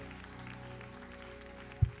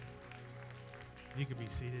You can be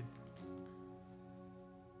seated.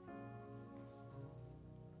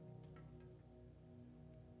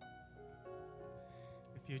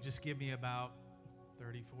 If you just give me about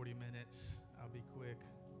 30, 40 minutes, I'll be quick.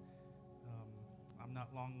 I'm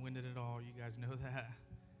not long-winded at all. You guys know that.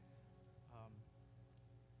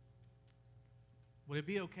 Would it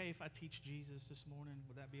be okay if I teach Jesus this morning?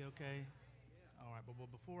 Would that be okay? All right,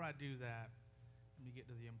 but before I do that, let me get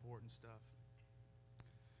to the important stuff.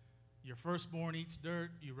 Your firstborn eats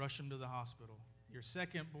dirt, you rush him to the hospital. Your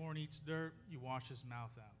secondborn eats dirt, you wash his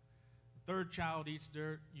mouth out. The third child eats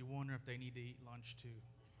dirt, you wonder if they need to eat lunch too.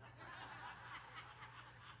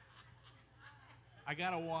 I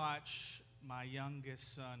got to watch my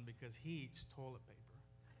youngest son because he eats toilet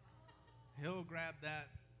paper. He'll grab that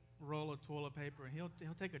roll of toilet paper and he'll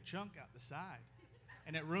take a chunk out the side,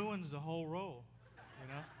 and it ruins the whole roll, you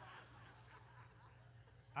know?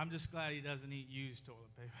 I'm just glad he doesn't eat used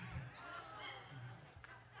toilet paper.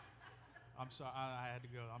 I'm sorry, I had to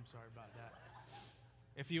go. I'm sorry about that.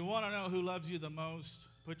 If you want to know who loves you the most,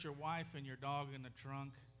 put your wife and your dog in the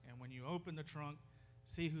trunk, and when you open the trunk,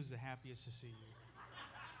 see who's the happiest to see you.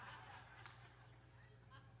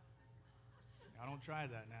 I don't try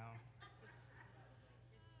that now.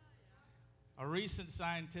 A recent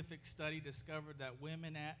scientific study discovered that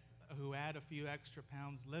women who add a few extra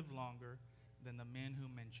pounds live longer than the men who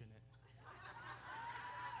mention it.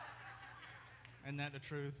 Isn't that the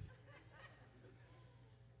truth?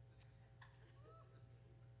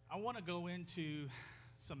 I want to go into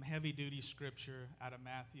some heavy-duty scripture out of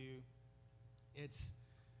Matthew. It's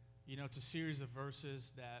a series of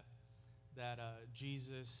verses that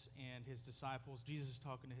Jesus and his disciples, Jesus is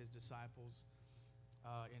talking to his disciples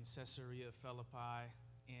in Caesarea Philippi,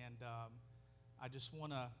 and I just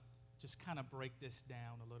want to kind of break this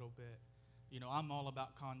down a little bit. I'm all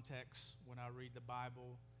about context when I read the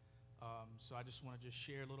Bible, so I just want to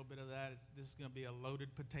share a little bit of that. This is going to be a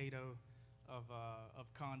loaded potato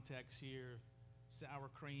of context here. Sour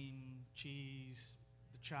cream, cheese,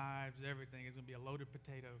 the chives, everything is going to be a loaded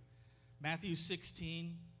potato. Matthew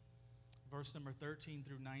 16, verse number 13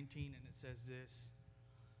 through 19, and it says this.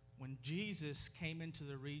 When Jesus came into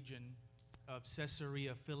the region of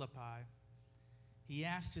Caesarea Philippi, he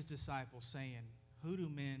asked his disciples, saying, "Who do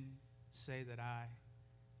men say that I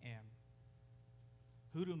am?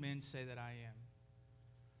 Who do men say that I am?"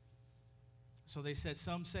 So they said,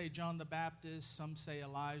 "Some say John the Baptist, some say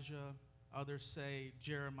Elijah, others say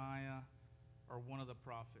Jeremiah or one of the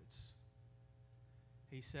prophets."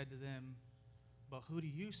 He said to them, "But who do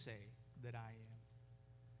you say that I am?"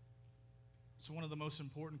 It's one of the most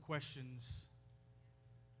important questions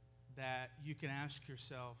that you can ask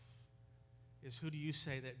yourself is, who do you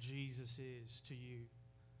say that Jesus is to you?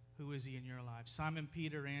 Who is he in your life? Simon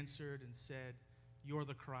Peter answered and said, "You're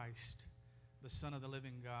the Christ, the Son of the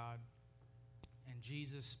living God." And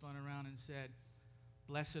Jesus spun around and said,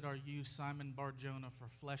 "Blessed are you, Simon Bar-Jonah, for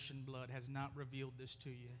flesh and blood has not revealed this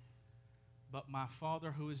to you, but my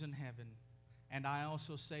Father who is in heaven. And I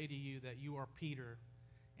also say to you that you are Peter,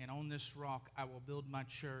 and on this rock I will build my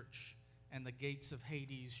church, and the gates of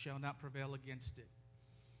Hades shall not prevail against it.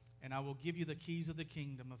 And I will give you the keys of the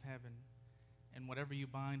kingdom of heaven. And whatever you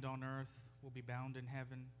bind on earth will be bound in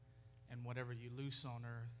heaven, and whatever you loose on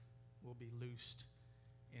earth will be loosed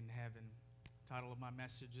in heaven." The title of my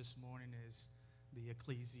message this morning is The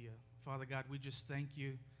Ecclesia. Father God, we just thank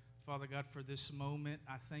you, Father God, for this moment.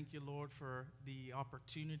 I thank you, Lord, for the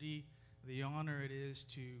opportunity, the honor it is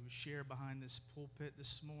to share behind this pulpit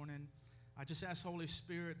this morning. I just ask, Holy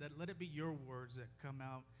Spirit, that let it be your words that come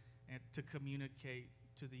out and to communicate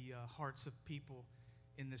to the hearts of people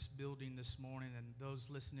in this building this morning, and those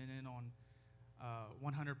listening in on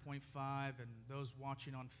 100.5 and those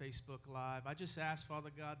watching on Facebook Live. I just ask,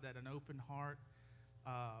 Father God, that an open heart,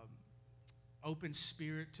 open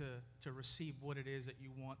spirit to receive what it is that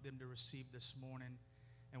you want them to receive this morning.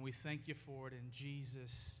 And we thank you for it in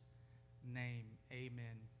Jesus' name.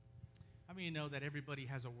 Amen. How many of you know that everybody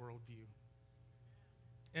has a worldview?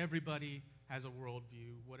 Everybody has a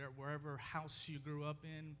worldview. Wherever house you grew up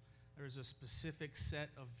in, there's a specific set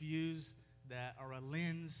of views that are a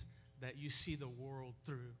lens that you see the world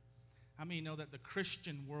through. How many know that the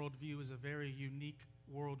Christian worldview is a very unique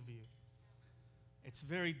worldview? It's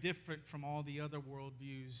very different from all the other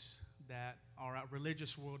worldviews that are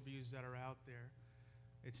religious worldviews that are out there.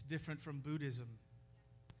 It's different from Buddhism.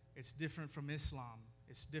 It's different from Islam.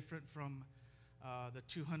 It's different from the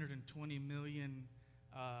 220 million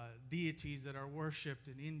deities that are worshipped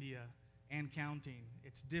in India and counting.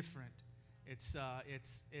 It's different. It's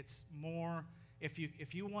more.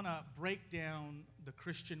 If you want to break down the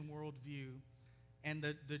Christian worldview, And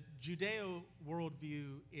the Judeo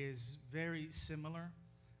worldview is very similar,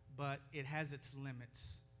 but it has its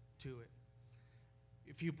limits to it.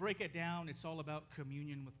 If you break it down, it's all about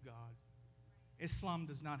communion with God. Islam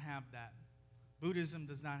does not have that. Buddhism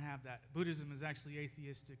does not have that. Buddhism is actually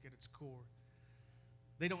atheistic at its core.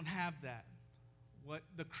 They don't have that. What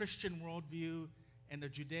the Christian worldview and the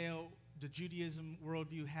Judaism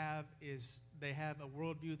worldview have is they have a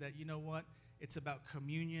worldview that, you know what? It's about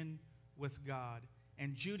communion with God.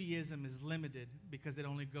 And Judaism is limited because it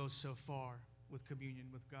only goes so far with communion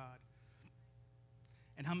with God.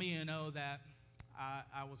 And how many of you know that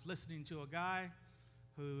I was listening to a guy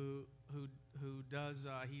who does,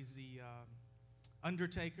 he's the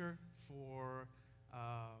undertaker for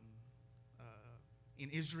in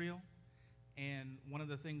Israel. And one of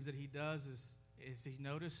the things that he does is he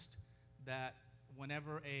noticed that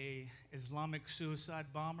whenever a Islamic suicide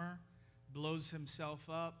bomber blows himself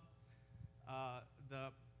up,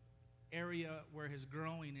 the area where his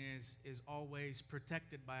groin is always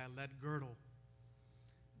protected by a lead girdle.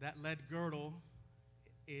 That lead girdle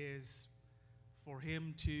is for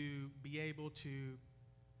him to be able to,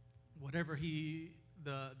 whatever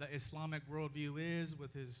the Islamic worldview is,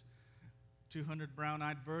 with his 200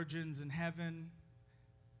 brown-eyed virgins in heaven.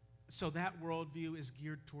 So that worldview is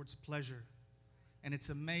geared towards pleasure. And it's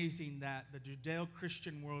amazing that the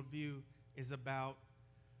Judeo-Christian worldview is about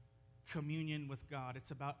communion with God.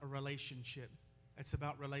 It's about a relationship. It's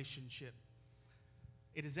about relationship.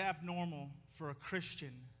 It is abnormal for a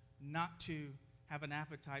Christian not to have an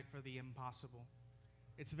appetite for the impossible.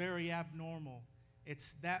 It's very abnormal.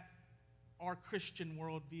 It's that our Christian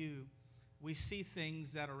worldview, we see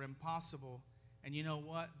things that are impossible, and you know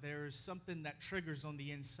what? There's something that triggers on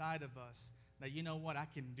the inside of us that, you know what? I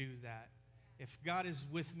can do that. If God is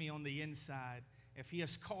with me on the inside, if He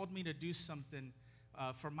has called me to do something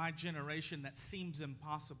for my generation that seems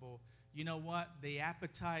impossible, you know what? The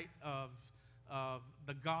appetite of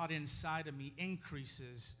the God inside of me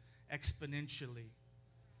increases exponentially.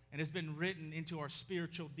 And it's been written into our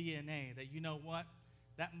spiritual DNA that, you know what?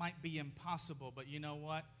 That might be impossible, but you know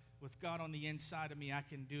what? With God on the inside of me, I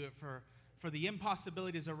can do it. For the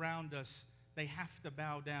impossibilities around us, they have to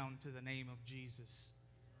bow down to the name of Jesus.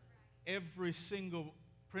 Every single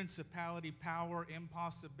principality, power,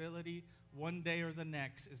 impossibility, one day or the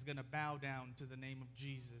next is going to bow down to the name of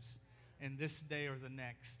Jesus in this day or the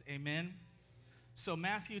next. Amen? So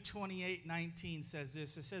Matthew 28:19 says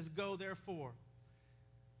this. It says, "Go therefore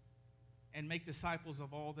and make disciples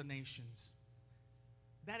of all the nations."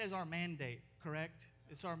 That is our mandate, correct?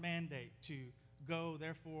 It's our mandate to go,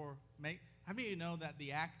 therefore, make. How many of you know that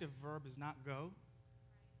the active verb is not go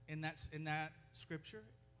in that scripture?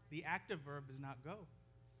 The active verb is not go.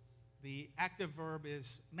 The active verb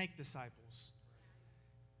is make disciples.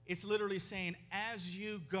 It's literally saying, as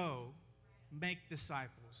you go, make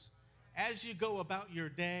disciples. As you go about your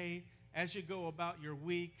day, as you go about your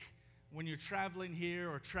week, when you're traveling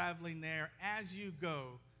here or traveling there, as you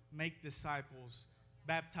go, make disciples,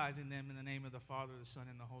 baptizing them in the name of the Father, the Son,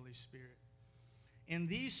 and the Holy Spirit. In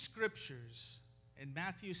these scriptures, in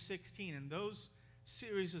Matthew 16, in those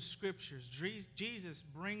series of scriptures, Jesus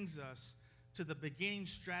brings us to the beginning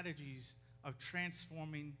strategies of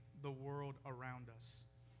transforming the world around us.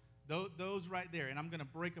 Those right there, and I'm going to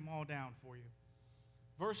break them all down for you.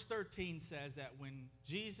 Verse 13 says that when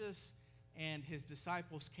Jesus and his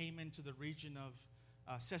disciples came into the region of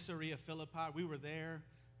Caesarea Philippi, we were there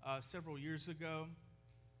several years ago,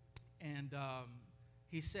 and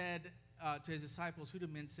he said to his disciples, "Who do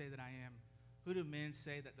men say that I am? Who do men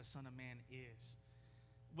say that the Son of Man is?"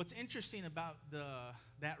 What's interesting about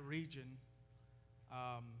that region,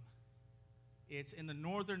 it's in the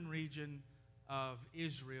northern region of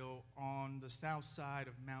Israel on the south side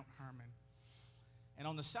of Mount Hermon. And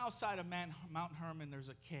on the south side of Mount Hermon, there's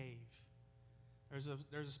a cave. There's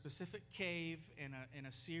a specific cave in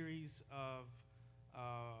a series of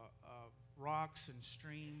rocks and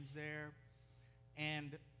streams there,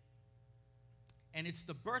 and it's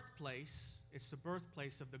the birthplace. It's the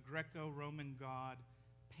birthplace of the Greco-Roman god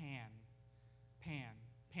Pan.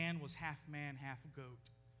 Pan was half man, half goat.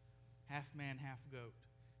 Half man, half goat.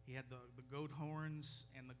 He had the goat horns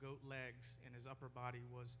and the goat legs, and his upper body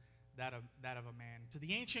was that of a man. To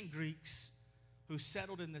the ancient Greeks who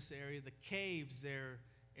settled in this area, the caves there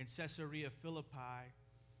in Caesarea Philippi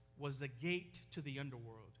was the gate to the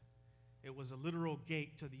underworld. It was a literal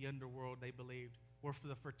gate to the underworld, they believed, where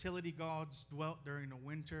the fertility gods dwelt during the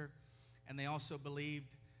winter, and they also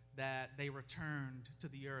believed that they returned to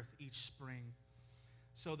the earth each spring.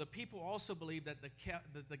 So the people also believed that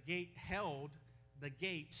the gate held the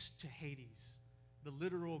gates to Hades. the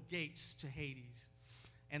literal gates to Hades.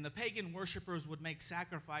 And the pagan worshipers would make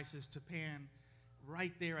sacrifices to Pan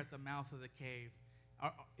right there at the mouth of the cave.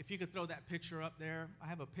 If you could throw that picture up there, I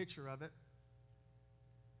have a picture of it.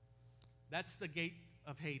 That's the gate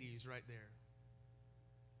of Hades right there.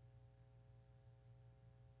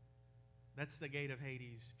 That's the gate of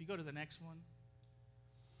Hades. If you go to the next one,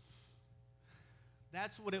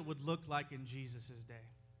 that's what it would look like in Jesus' day.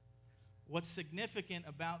 What's significant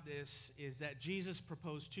about this is that Jesus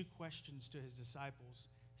proposed two questions to his disciples,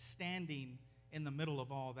 standing in the middle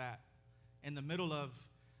of all that, in the middle of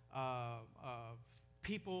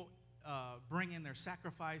people bringing their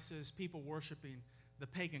sacrifices, people worshiping the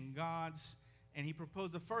pagan gods. And he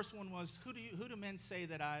proposed, the first one was, who do men say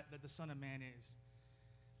that the Son of Man is?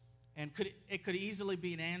 And it could easily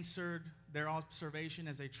be answered, their observation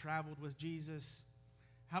as they traveled with Jesus.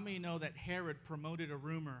 How many know that Herod promoted a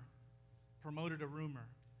rumor?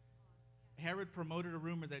 Herod promoted a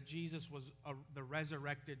rumor that Jesus was the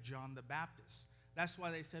resurrected John the Baptist. That's why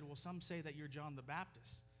they said, well, some say that you're John the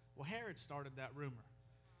Baptist. Well, Herod started that rumor.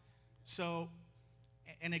 So,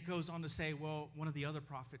 and it goes on to say, well, one of the other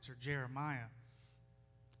prophets are Jeremiah.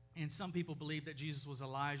 And some people believe that Jesus was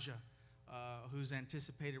Elijah, whose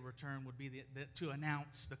anticipated return would be to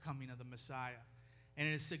announce the coming of the Messiah. And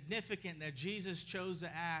it is significant that Jesus chose to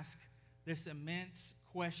ask this immense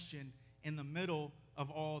question in the middle of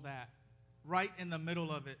all that, right in the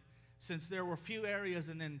middle of it, since there were few areas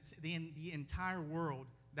in the entire world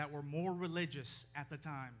that were more religious at the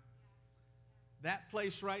time. That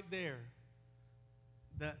place right there,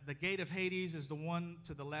 the gate of Hades is the one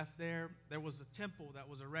to the left there. There was a temple that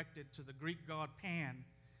was erected to the Greek god Pan,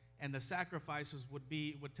 and the sacrifices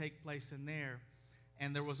would take place in there.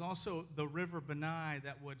 And there was also the river Benai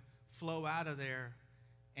that would flow out of there,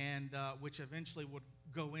 and which eventually would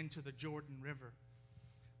go into the Jordan River.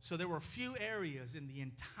 So there were few areas in the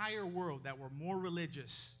entire world that were more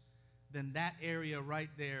religious than that area right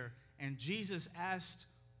there. And Jesus asked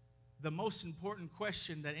the most important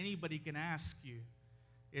question that anybody can ask you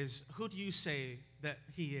is, who do you say that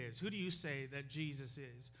he is? Who do you say that Jesus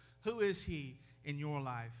is? Who is he in your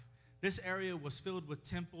life? This area was filled with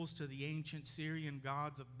temples to the ancient Syrian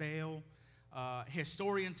gods of Baal.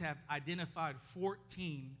 Historians have identified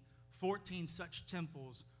 14 such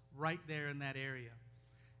temples right there in that area.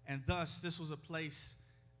 And thus, this was a place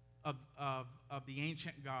of the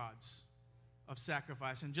ancient gods of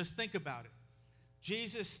sacrifice. And just think about it.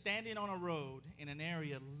 Jesus standing on a road in an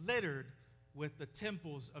area littered with the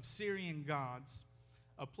temples of Syrian gods,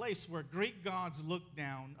 a place where Greek gods looked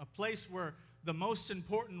down, a place where the most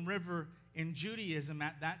important river in Judaism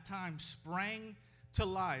at that time sprang to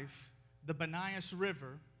life, the Benias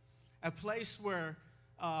River, a place where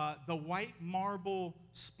the white marble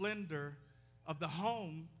splendor of the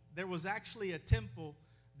home, there was actually a temple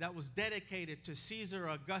that was dedicated to Caesar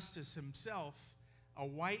Augustus himself, a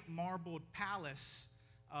white marbled palace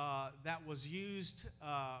that was used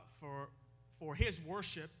for his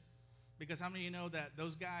worship, because how many of you know that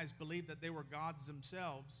those guys believed that they were gods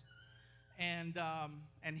themselves? And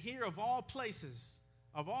here, of all places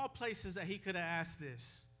that he could have asked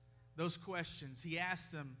those questions, he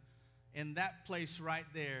asked them in that place right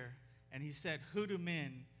there, and he said, who do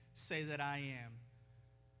men say that I am?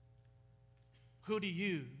 Who do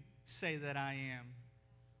you say that I am?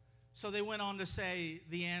 So they went on to say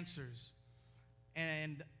the answers.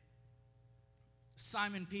 And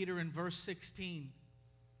Simon Peter in verse 16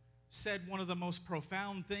 said one of the most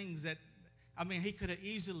profound things that, he could have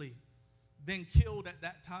easily been killed at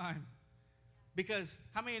that time. Because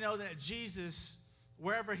how many know that Jesus,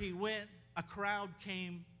 wherever he went, a crowd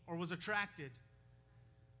came or was attracted?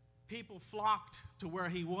 People flocked to where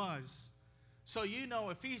he was. So you know,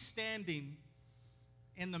 if he's standing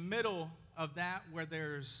in the middle of that where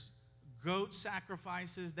there's goat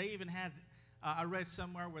sacrifices, they even had, I read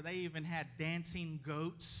somewhere where they even had dancing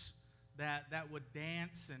goats that would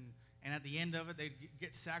dance, and at the end of it, they'd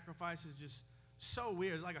get sacrifices. Just so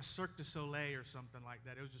weird. It's like a Cirque du Soleil or something like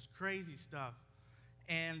that. It was just crazy stuff.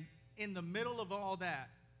 And in the middle of all that,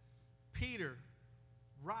 Peter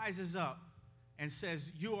rises up and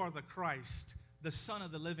says, you are the Christ, the Son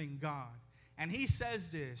of the living God. And he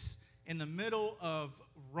says this in the middle of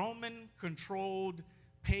Roman-controlled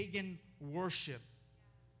pagan worship,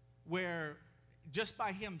 where just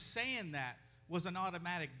by him saying that was an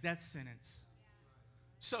automatic death sentence.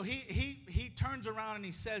 So he turns around and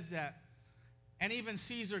he says that. And even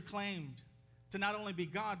Caesar claimed to not only be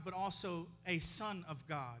God, but also a son of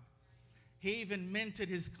God. He even minted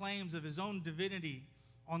his claims of his own divinity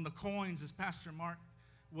on the coins, as Pastor Mark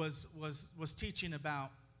was teaching about.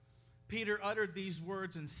 Peter uttered these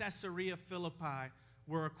words in Caesarea Philippi,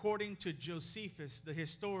 where according to Josephus, the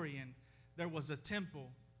historian, there was a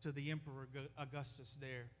temple to the Emperor Augustus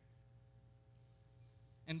there.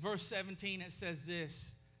 In verse 17, it says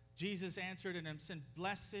this, Jesus answered and said,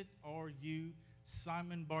 "Blessed are you,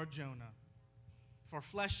 Simon Bar-Jonah, for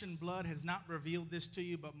flesh and blood has not revealed this to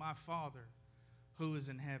you, but my Father who is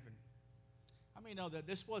in heaven." I mean, know that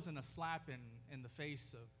this wasn't a slap in the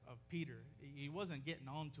face of Peter. He wasn't getting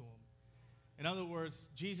on to him. In other words,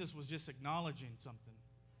 Jesus was just acknowledging something.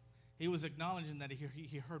 He was acknowledging that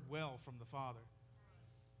he heard well from the Father.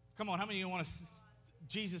 Come on, how many of you want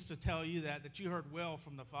Jesus to tell you that you heard well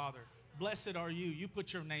from the Father? Blessed are you. You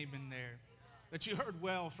put your name in there. That you heard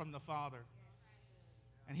well from the Father.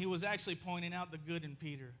 And he was actually pointing out the good in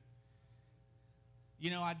Peter.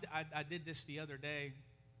 You know, I did this the other day.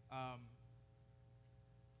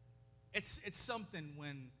 It's something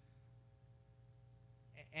when,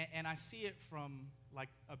 and I see it from like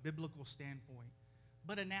a biblical standpoint,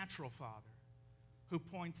 but a natural father who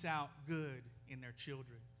points out good in their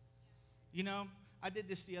children. You know, I did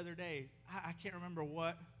this the other day. I can't remember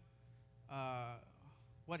what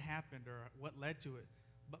happened or what led to it,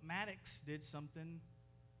 but Maddox did something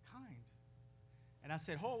kind. And I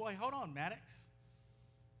said, hold on, Maddox.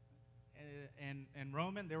 And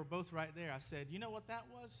Roman, they were both right there. I said, you know what that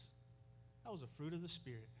was? That was a fruit of the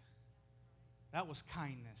Spirit. That was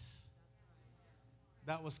kindness.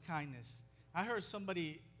 That was kindness. I heard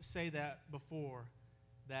somebody say that before,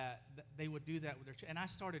 that they would do that with their children. And I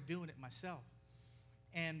started doing it myself.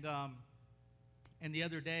 And the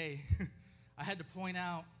other day, I had to point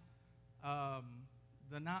out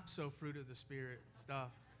the not so fruit of the Spirit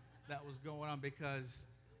stuff that was going on, because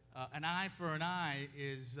an eye for an eye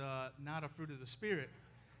is not a fruit of the Spirit.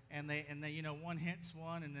 And they you know, one hits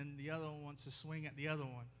one and then the other one wants to swing at the other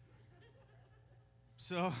one.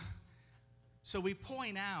 So we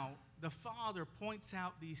point out, the Father points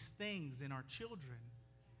out these things in our children.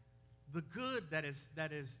 The good that is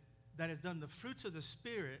done, the fruits of the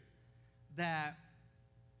Spirit that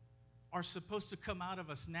are supposed to come out of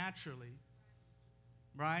us naturally,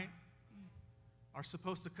 right? Are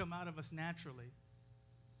supposed to come out of us naturally.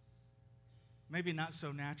 Maybe not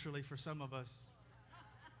so naturally for some of us,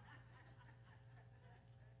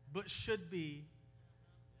 but should be.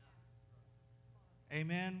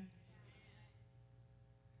 Amen?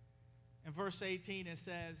 In verse 18 it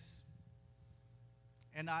says,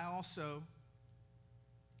 "And I also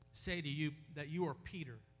say to you that you are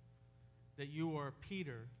Peter,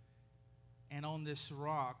 and on this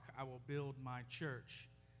rock I will build my church,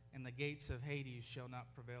 and the gates of Hades shall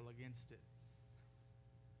not prevail against it."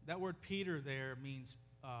 That word Peter there means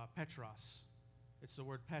Petros. It's the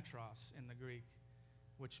word Petros in the Greek,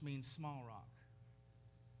 which means small rock.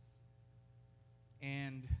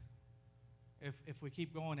 And if we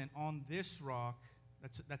keep going, and on this rock,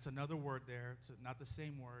 that's another word there. It's not the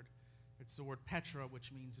same word. It's the word Petra,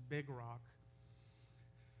 which means big rock,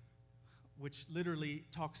 which literally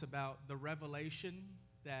talks about the revelation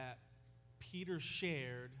that Peter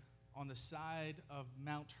shared on the side of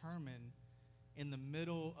Mount Hermon, in the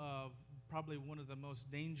middle of probably one of the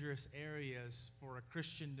most dangerous areas for a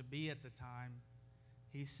Christian to be at the time.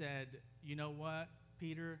 He said, you know what,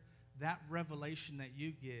 Peter, that revelation that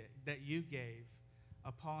you gave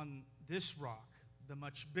upon this rock, the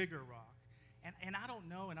much bigger rock, and I don't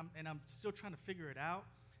know, and I'm still trying to figure it out,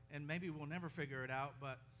 and maybe we'll never figure it out,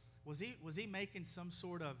 but was he making some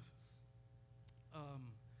sort of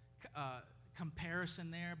comparison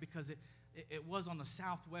there, because it was on the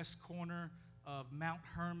southwest corner of Mount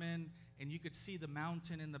Hermon, and you could see the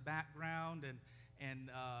mountain in the background, and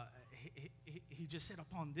he just said,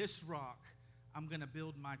 upon this rock I'm going to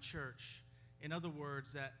build my church. In other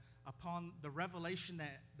words, that upon the revelation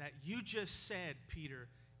that you just said, Peter,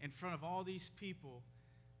 in front of all these people,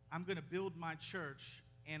 I'm going to build my church,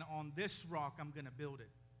 and on this rock I'm going to build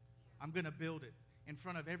it. I'm going to build it in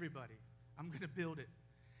front of everybody. I'm going to build it.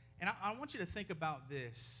 And I want you to think about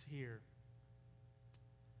this here.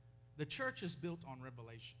 The church is built on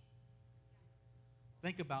revelation.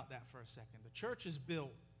 Think about that for a second. The church is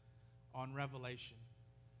built on revelation.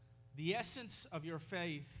 The essence of your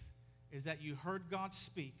faith is that you heard God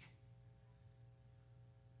speak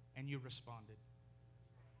and you responded.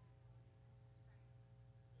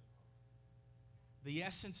 The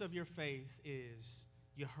essence of your faith is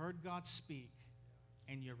you heard God speak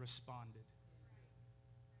and you responded.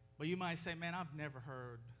 But you might say, man, I've never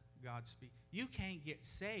heard God speak. You can't get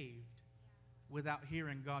saved without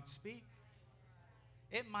hearing God speak.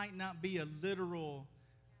 It might not be a literal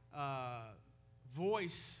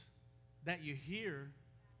voice that you hear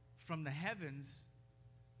from the heavens,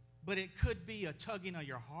 but it could be a tugging of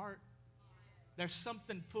your heart. There's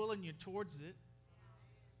something pulling you towards it.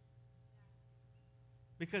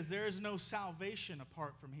 Because there is no salvation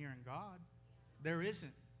apart from hearing God. There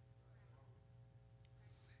isn't.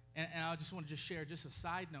 And I just want to just share just a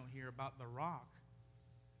side note here about the rock.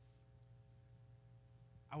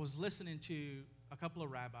 I was listening to a couple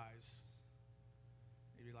of rabbis.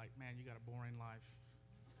 You'd be like, man, you got a boring life.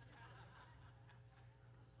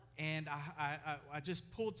 And I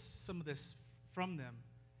just pulled some of this from them.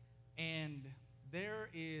 And there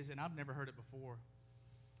is, and I've never heard it before,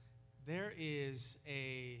 there is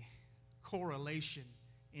a correlation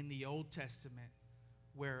in the Old Testament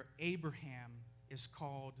where Abraham is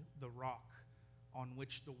called the rock on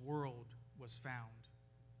which the world was found.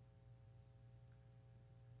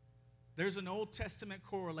 There's an Old Testament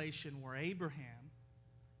correlation where Abraham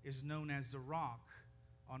is known as the rock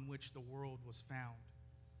on which the world was found.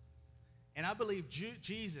 And I believe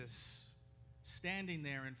Jesus, standing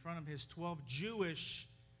there in front of his 12 Jewish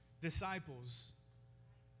disciples,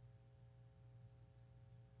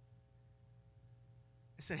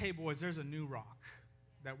 said, hey boys, there's a new rock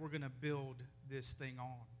that we're going to build this thing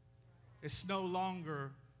on. It's no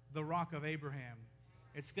longer the rock of Abraham.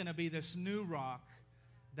 It's going to be this new rock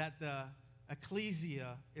that the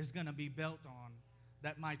ecclesia is going to be built on,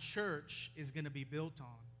 that my church is going to be built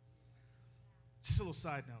on. Just a little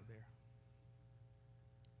side note there.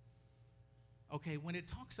 Okay, when it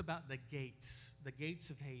talks about the gates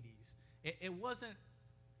of Hades, it wasn't,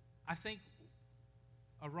 I think,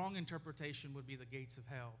 a wrong interpretation would be the gates of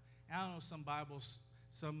hell. And I don't know, some Bibles,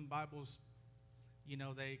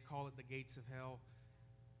 they call it the gates of hell.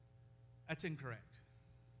 That's incorrect.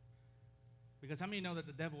 Because how many know that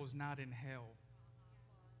the devil is not in hell?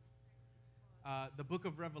 The book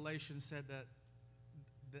of Revelation said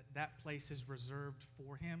that place is reserved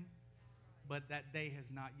for him, but that day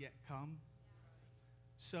has not yet come.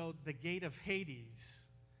 So the gate of Hades,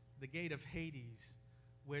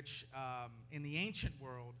 which in the ancient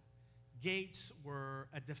world, gates were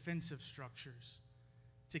a defensive structures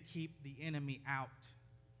to keep the enemy out.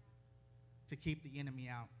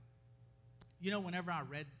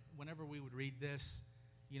 Whenever we would read this,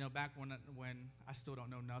 back when I still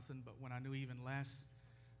don't know nothing, but when I knew even less,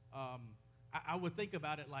 I would think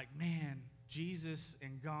about it like, man, Jesus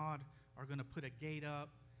and God are going to put a gate up,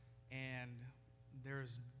 and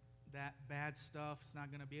there's that bad stuff. It's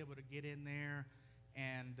not going to be able to get in there,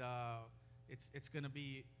 and it's going to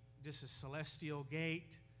be just a celestial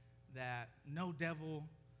gate that no devil,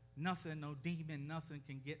 nothing, no demon, nothing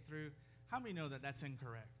can get through. How many know that that's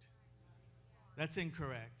incorrect? That's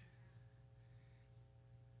incorrect.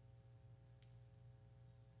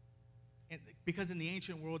 Because in the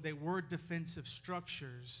ancient world, they were defensive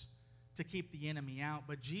structures to keep the enemy out,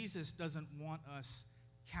 but Jesus doesn't want us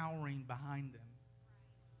cowering behind them.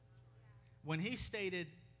 When he stated,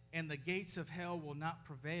 and the gates of hell will not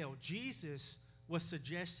prevail, Jesus was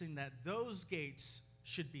suggesting that those gates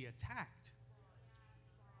should be attacked.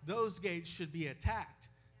 Those gates should be attacked.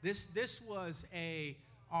 This was a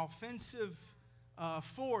offensive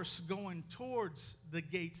force going towards the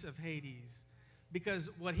gates of Hades. Because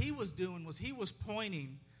what he was doing was he was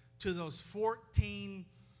pointing to those 14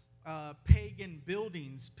 pagan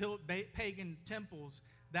buildings, pagan temples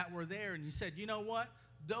that were there. And he said, you know what?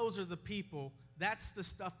 Those are the people. That's the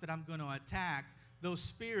stuff that I'm going to attack. Those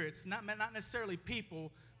spirits, not necessarily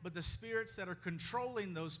people, but the spirits that are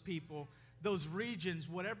controlling those people, those regions,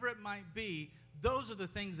 whatever it might be, those are the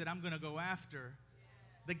things that I'm going to go after.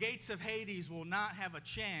 The gates of Hades will not have a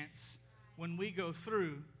chance when we go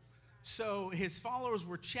through. So his followers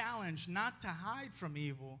were challenged not to hide from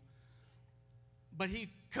evil, but he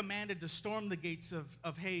commanded to storm the gates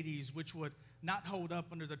of Hades, which would not hold up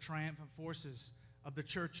under the triumphant forces of the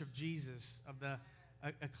church of Jesus, of the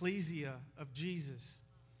ecclesia of Jesus.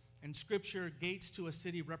 In Scripture, gates to a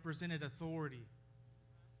city represented authority.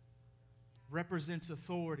 Represents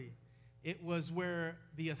authority. It was where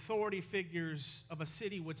the authority figures of a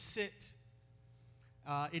city would sit.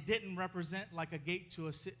 It didn't represent like a gate to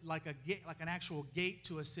a like an actual gate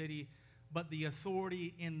to a city, but the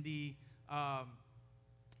authority in the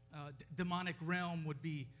demonic realm would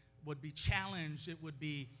be challenged. It would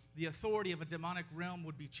be the authority of a demonic realm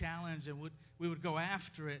would be challenged, and we would go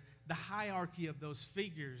after it. The hierarchy of those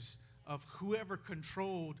figures of whoever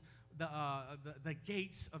controlled the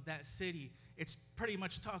gates of that city. It's pretty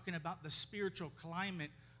much talking about the spiritual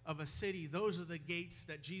climate of a city. Those are the gates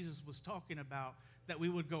that Jesus was talking about that we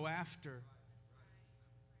would go after.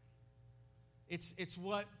 It's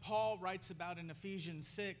what Paul writes about in Ephesians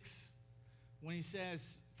 6 when he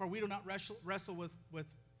says, for we do not wrestle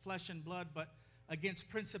with flesh and blood, but against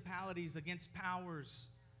principalities, against powers,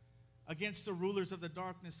 against the rulers of the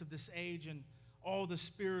darkness of this age and all the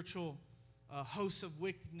spiritual hosts of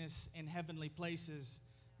wickedness in heavenly places.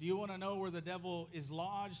 Do you want to know where the devil is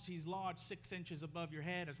lodged? He's lodged 6 inches above your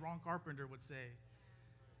head, as Ron Carpenter would say.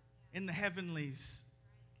 In the heavenlies.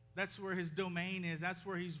 That's where his domain is. That's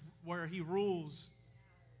where he rules.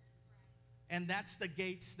 And that's the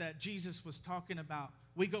gates that Jesus was talking about.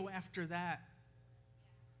 We go after that.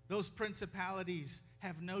 Those principalities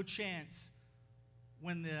have no chance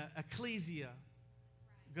when the ecclesia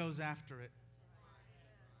goes after it.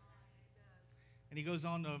 And he goes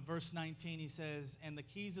on to verse 19. He says, and the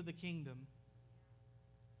keys of the kingdom,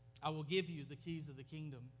 I will give you the keys of the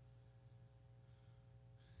kingdom.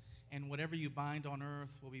 And whatever you bind on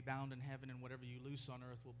earth will be bound in heaven, and whatever you loose on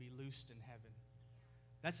earth will be loosed in heaven.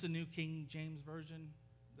 That's the New King James Version.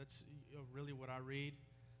 That's really what I read.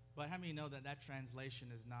 But how many know that translation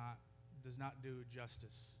does not do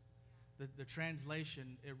justice? The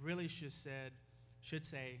translation, it really should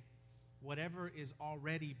say, whatever is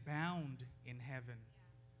already bound in heaven,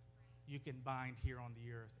 you can bind here on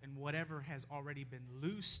the earth. And whatever has already been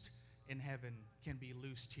loosed in heaven can be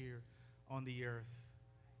loosed here on the earth.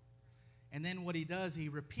 And then what he does, he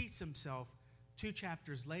repeats himself 2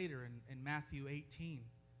 chapters later in Matthew 18.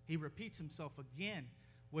 He repeats himself again,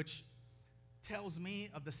 which tells me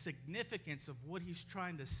of the significance of what he's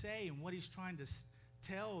trying to say and what he's trying to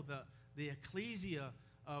tell the ecclesia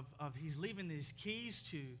of he's leaving these keys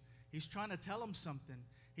to. He's trying to tell them something.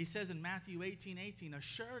 He says in Matthew 18:18,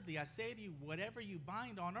 assuredly, I say to you, whatever you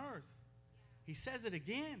bind on earth. He says it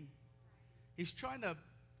again. He's trying to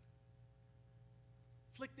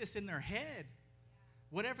flick this in their head.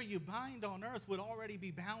 Whatever you bind on earth would already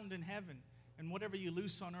be bound in heaven. And whatever you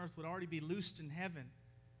loose on earth would already be loosed in heaven.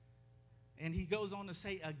 And he goes on to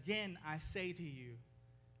say, again, I say to you.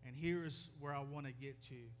 And here's where I want to get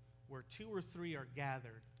to. Where 2 or 3 are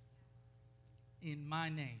gathered in my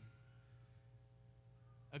name,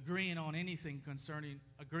 agreeing on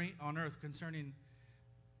earth concerning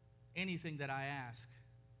anything that I ask,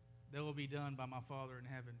 that will be done by my Father in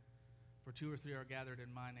heaven. For 2 or 3 are gathered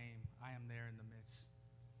in my name, I am there in the midst.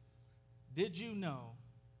 Did you know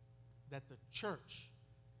that the church,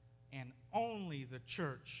 and only the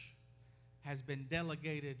church, has been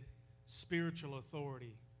delegated spiritual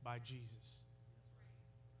authority by Jesus?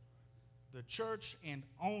 The church, and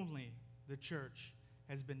only the church,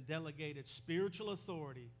 has been delegated spiritual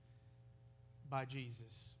authority by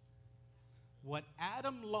Jesus. What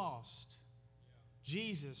Adam lost,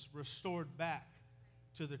 Jesus restored back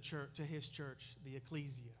to the church, to his church, the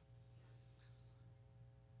ecclesia.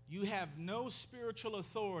 You have no spiritual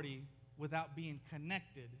authority without being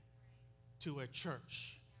connected to a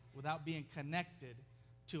church, without being connected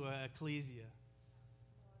to an ecclesia,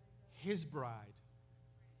 his bride.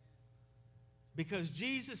 Because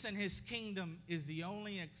Jesus and his kingdom is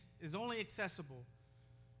only accessible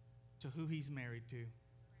to who he's married to.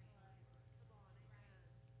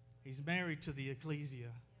 He's married to the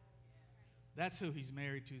ecclesia. That's who he's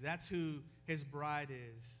married to. That's who his bride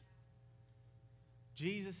is.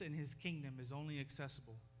 Jesus and his kingdom is only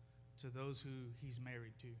accessible to those who he's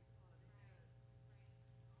married to.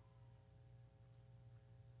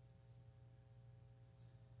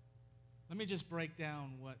 Let me just break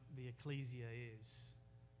down what the ecclesia is,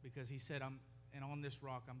 because he said, and on this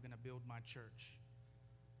rock I'm going to build my church.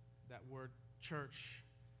 That word church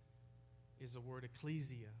is the word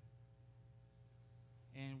ecclesia.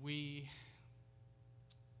 And we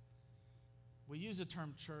use the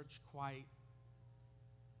term church quite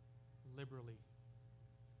liberally.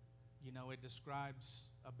 You know, it describes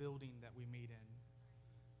a building that we meet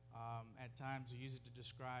in. At times we use it to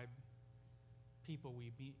describe people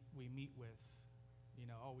we meet with. You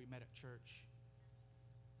know, oh, we met at church.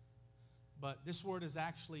 But this word is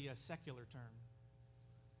actually a secular term.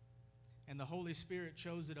 And the Holy Spirit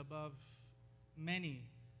chose it above many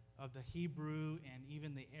of the Hebrew and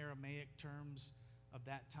even the Aramaic terms of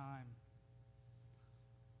that time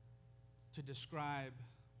to describe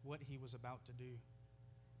what he was about to do.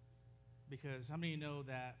 Because how many know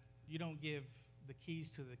that you don't give the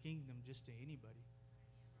keys to the kingdom just to anybody?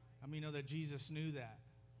 How many know that Jesus knew that?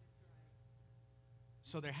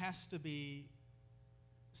 So there has to be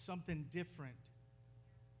something different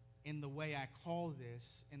in the way I call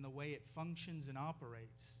this, in the way it functions and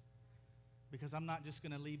operates. Because I'm not just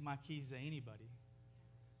going to leave my keys to anybody.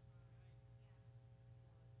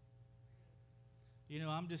 You know,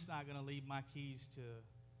 I'm just not going to leave my keys to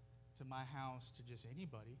my house to just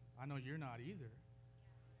anybody. I know you're not either.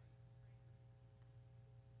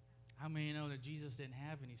 How many know that Jesus didn't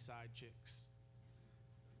have any side chicks?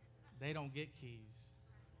 They don't get keys.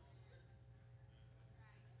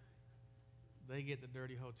 They get the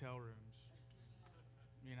dirty hotel rooms,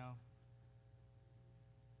 you know.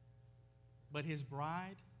 But his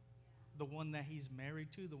bride, the one that he's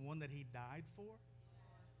married to, the one that he died for,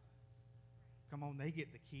 come on, they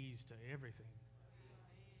get the keys to everything.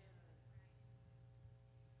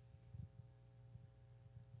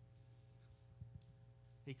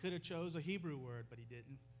 He could have chose a Hebrew word, but he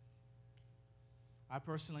didn't. I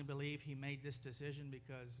personally believe he made this decision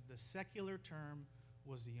because the secular term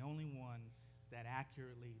was the only one that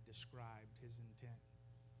accurately described his intent.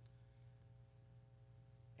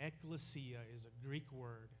 Ekklesia is a Greek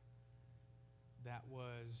word that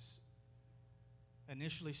was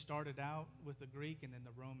initially started out with the Greek, and then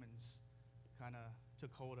the Romans kind of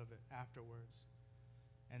took hold of it afterwards.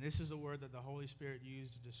 And this is a word that the Holy Spirit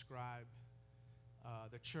used to describe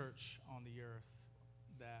the church on the earth,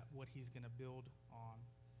 that what he's going to build on.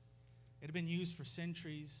 It had been used for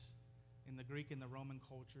centuries in the Greek and the Roman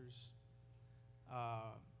cultures.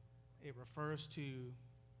 It refers to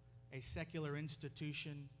a secular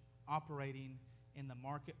institution operating in the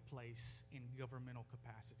marketplace in governmental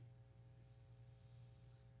capacity.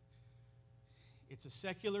 It's a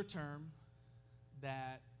secular term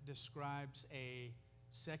that describes a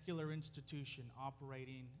secular institution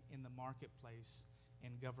operating in the marketplace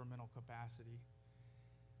in governmental capacity.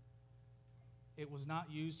 It was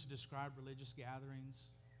not used to describe religious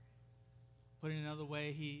gatherings. Put it another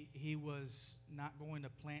way, he was not going to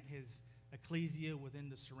plant his ecclesia within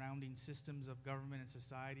the surrounding systems of government and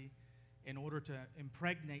society in order to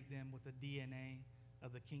impregnate them with the DNA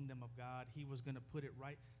of the kingdom of God. He was going to put it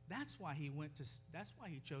right. That's why he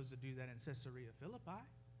chose to do that in Caesarea Philippi.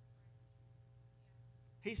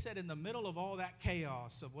 He said, in the middle of all that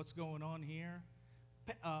chaos of what's going on here,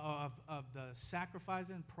 of the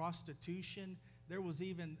sacrificing, prostitution, there was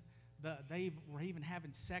even they were even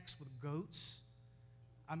having sex with goats.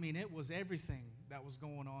 I mean, it was everything that was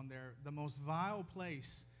going on there. The most vile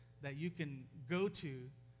place that you can go to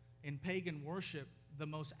in pagan worship, the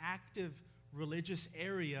most active religious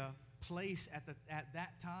place at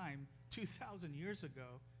that time, 2,000 years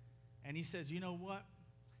ago. And he says, you know what?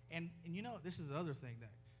 And you know, this is the other thing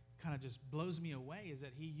that kind of just blows me away, is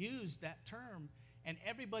that he used that term and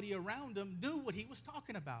everybody around him knew what he was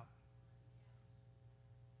talking about.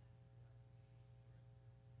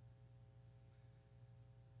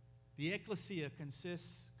 The ecclesia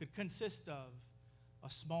could consist of a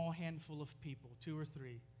small handful of people, 2 or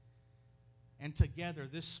 3. And together,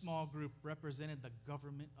 this small group represented the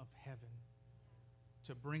government of heaven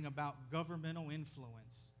to bring about governmental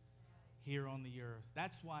influence here on the earth.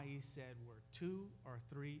 That's why he said, where 2 or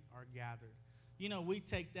 3 are gathered. You know, we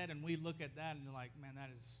take that and we look at that and you're like, man, that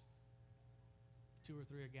is 2 or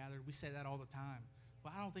 3 are gathered. We say that all the time.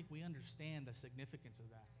 But I don't think we understand the significance of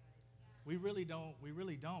that. We really don't. We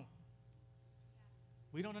really don't.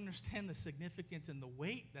 We don't understand the significance and the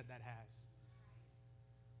weight that has.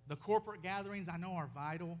 The corporate gatherings, I know, are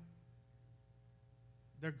vital.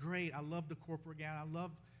 They're great. I love the corporate gathering. I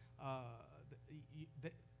love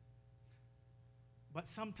but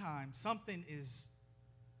sometimes something is,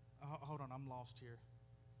 hold on, I'm lost here.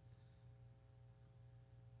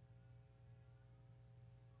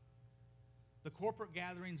 The corporate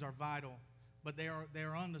gatherings are vital, but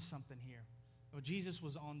they're onto something here. Well, Jesus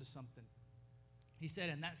was onto something. He said,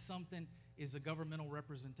 and that something is a governmental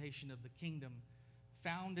representation of the kingdom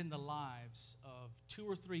found in the lives of 2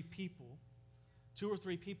 or 3 people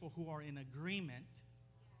who are in agreement,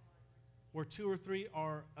 where 2 or 3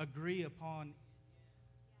 agree upon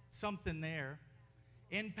something there,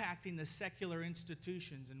 impacting the secular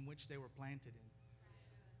institutions in which they were planted in.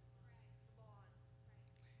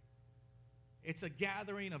 It's a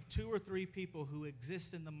gathering of 2 or 3 people who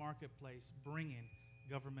exist in the marketplace, bringing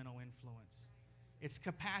governmental influence. Its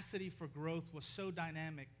capacity for growth was so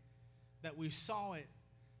dynamic that we saw it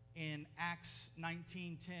in Acts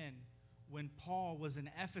 19:10 when Paul was in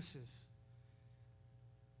Ephesus.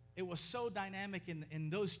 It was so dynamic in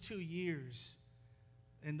those 2 years.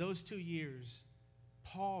 In those 2 years,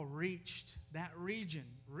 Paul reached that region.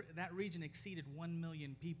 That region exceeded 1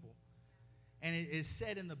 million people. And it is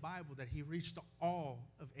said in the Bible that he reached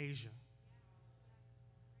all of Asia.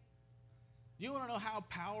 You want to know how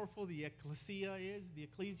powerful the ecclesia is? The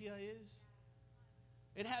ecclesia is?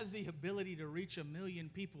 It has the ability to reach 1 million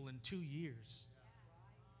people in 2 years.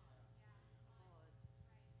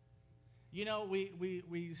 You know,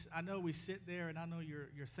 I know we sit there, and I know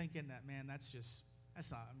you're thinking that, man, that's just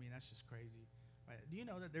crazy. Right? Do you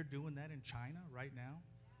know that they're doing that in China right now?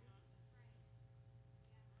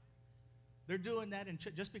 They're doing that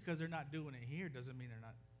just because they're not doing it here doesn't mean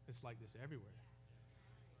It's like this everywhere.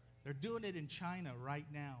 They're doing it in China right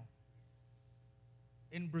now.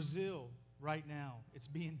 In Brazil right now, it's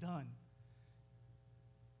being done.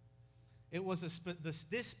 It was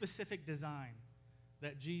this specific design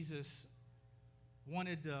that Jesus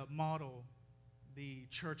wanted to model the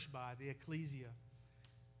church by, the ecclesia.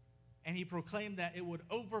 And he proclaimed that it would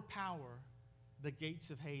overpower the gates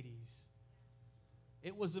of Hades.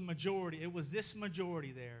 It was a majority. It was this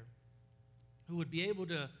majority there who would be able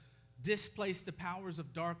to displace the powers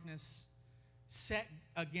of darkness set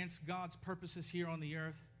against God's purposes here on the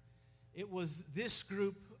earth. It was this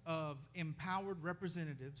group of empowered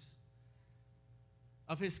representatives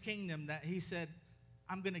of his kingdom that he said,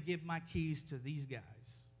 I'm going to give my keys to these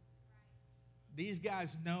guys. These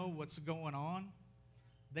guys know what's going on.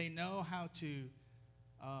 They know how to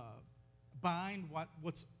bind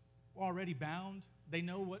what's already bound. They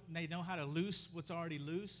know how to loose what's already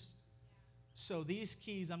loose. So these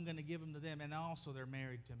keys, I'm going to give them to them, and also they're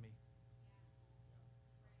married to me.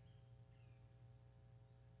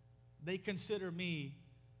 They consider me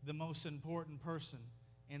the most important person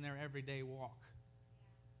in their everyday walk.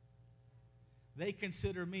 They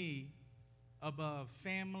consider me above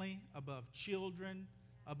family, above children,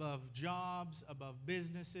 above jobs, above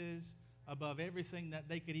businesses, above everything that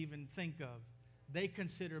they could even think of. They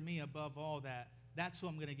consider me above all that. That's who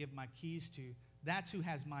I'm going to give my keys to. That's who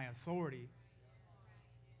has my authority.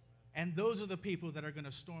 And those are the people that are going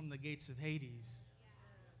to storm the gates of Hades.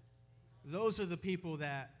 Those are the people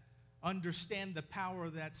that understand the power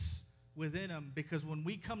that's within them, because when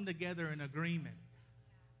we come together in agreement,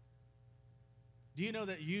 do you know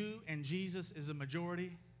that you and Jesus is a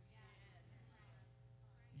majority?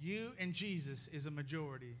 You and Jesus is a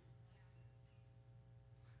majority.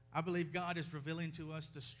 I believe God is revealing to us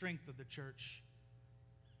the strength of the church.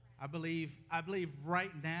 I believe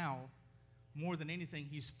right now, more than anything,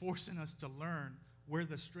 He's forcing us to learn where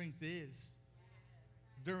the strength is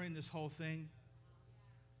during this whole thing.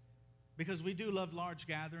 Because we do love large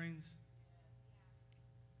gatherings.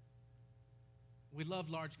 We love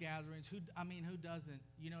large gatherings. Who doesn't?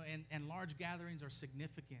 And large gatherings are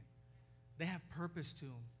significant. They have purpose to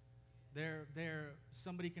them.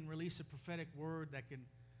 Somebody can release a prophetic word that can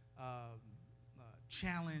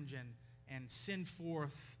challenge and send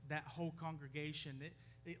forth that whole congregation.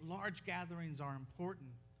 Large gatherings are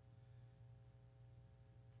important.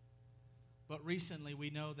 But recently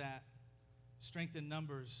we know that strength in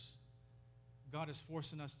numbers, God is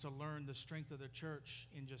forcing us to learn the strength of the church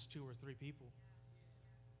in just 2 or 3 people.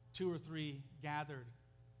 2 or 3 gathered.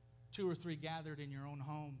 2 or 3 gathered in your own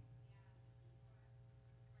home.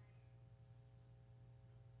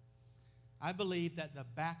 I believe that the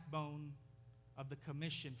backbone of the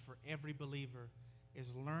commission for every believer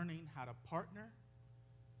is learning how to partner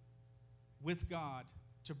with God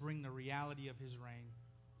to bring the reality of His reign.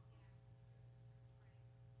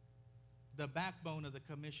 The backbone of the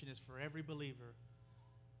commission is for every believer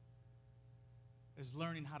is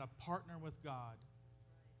learning how to partner with God.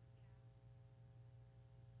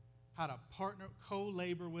 How to partner,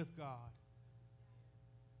 co-labor with God.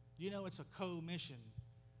 You know, it's a co-mission.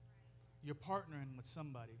 You're partnering with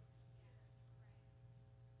somebody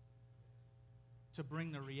to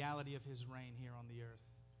bring the reality of His reign here on the earth.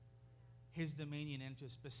 His dominion into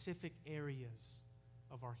specific areas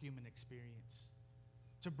of our human experience.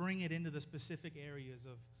 To bring it into the specific areas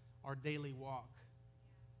of our daily walk.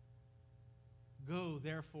 Go,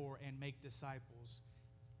 therefore, and make disciples.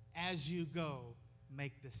 As you go,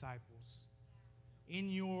 make disciples.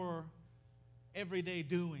 In your everyday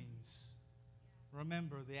doings,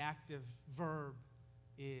 remember the active verb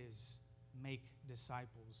is make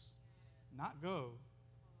disciples. Not go.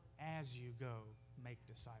 As you go, make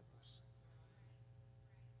disciples.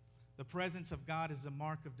 The presence of God is a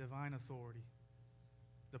mark of divine authority.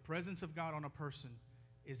 The presence of God on a person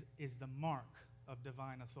is the mark of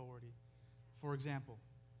divine authority. For example,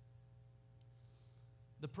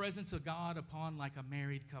 the presence of God upon like a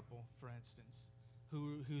married couple, for instance,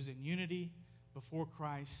 who's in unity before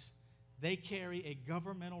Christ, they carry a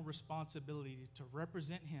governmental responsibility to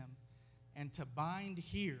represent Him and to bind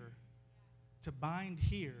here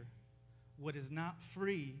what is not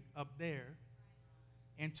free up there,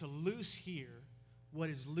 and to loose here what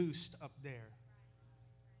is loosed up there.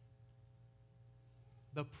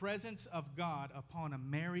 The presence of God upon a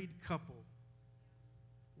married couple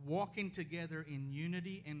walking together in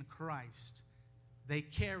unity in Christ, they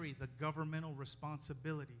carry the governmental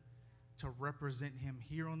responsibility to represent Him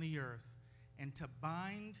here on the earth and to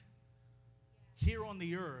bind here on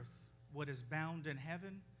the earth what is bound in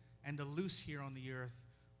heaven and to loose here on the earth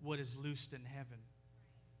what is loosed in heaven.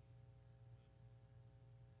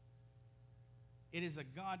 It is a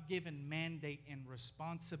God-given mandate and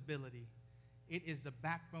responsibility. It is the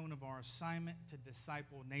backbone of our assignment to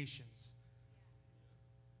disciple nations.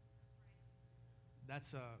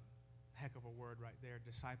 That's a heck of a word right there,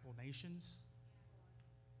 disciple nations.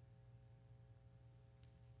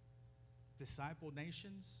 Disciple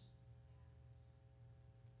nations.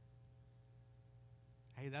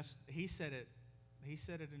 Hey, he said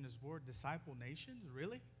it in his word, disciple nations,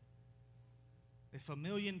 really? If 1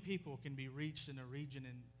 million people can be reached in a region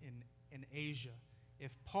in Asia,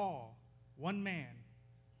 if Paul, one man,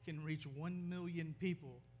 can reach 1 million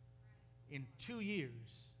people in 2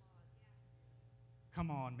 years,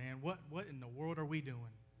 come on, man, what in the world are we doing?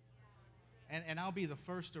 And I'll be the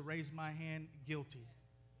first to raise my hand, guilty.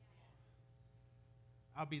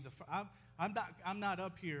 I'll be the first. I'm not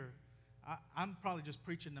up here. I'm probably just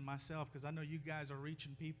preaching to myself because I know you guys are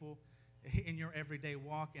reaching people in your everyday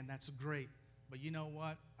walk, and that's great. But you know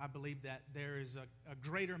what? I believe that there is a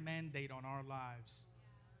greater mandate on our lives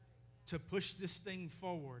to push this thing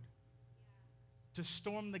forward, to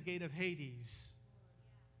storm the gate of Hades.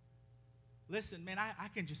 Listen, man, I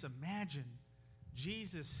can just imagine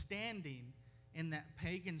Jesus standing in that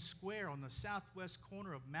pagan square on the southwest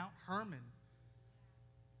corner of Mount Hermon,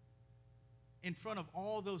 in front of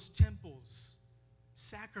all those temples,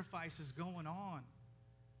 sacrifices going on.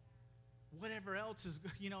 Whatever else is,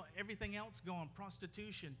 everything else going,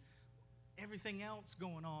 prostitution, everything else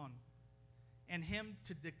going on. And him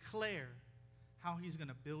to declare how he's going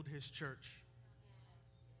to build his church.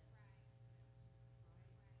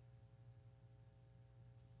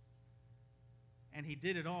 And he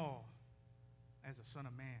did it all as a Son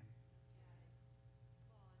of Man.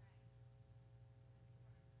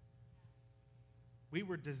 We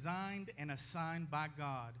were designed and assigned by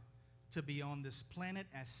God to be on this planet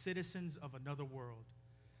as citizens of another world.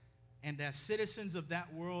 And as citizens of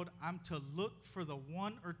that world, I'm to look for the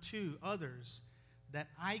one or two others that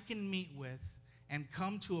I can meet with and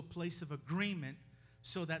come to a place of agreement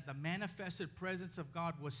so that the manifested presence of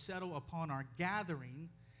God will settle upon our gathering,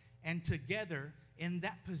 and together in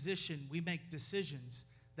that position we make decisions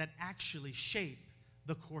that actually shape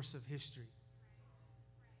the course of history.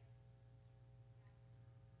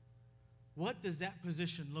 What does that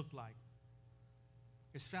position look like?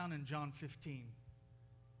 It's found in John 15.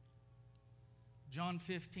 John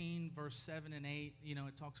 15, verse 7 and 8,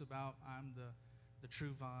 it talks about I'm the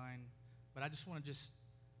true vine. But I just want to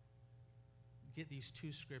get these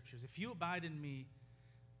two scriptures. If you abide in me,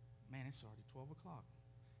 man, it's already 12 o'clock.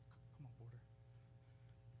 Come on, Porter.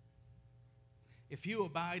 If you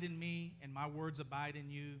abide in me and my words abide in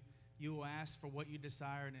you, you will ask for what you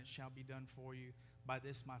desire and it shall be done for you. By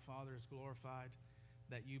this my Father is glorified,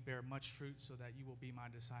 that you bear much fruit so that you will be my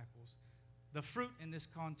disciples. The fruit in this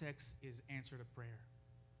context is answer to prayer.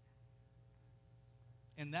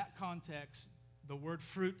 In that context, the word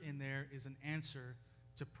fruit in there is an answer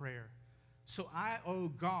to prayer. So I owe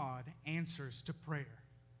God answers to prayer.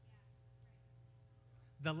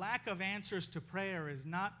 The lack of answers to prayer is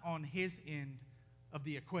not on his end of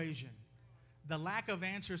the equation. The lack of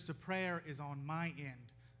answers to prayer is on my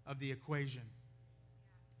end of the equation.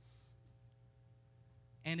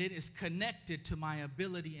 And it is connected to my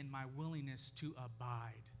ability and my willingness to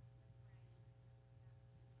abide.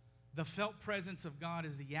 The felt presence of God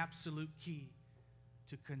is the absolute key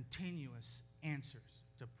to continuous answers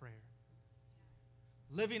to prayer.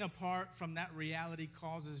 Living apart from that reality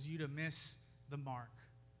causes you to miss the mark.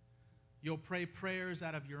 You'll pray prayers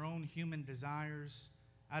out of your own human desires,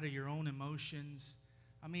 out of your own emotions.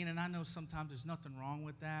 And I know sometimes there's nothing wrong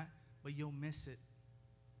with that, but you'll miss it.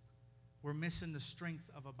 We're missing the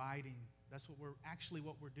strength of abiding. That's what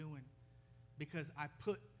we're doing. Because I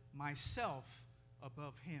put myself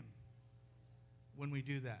above him when we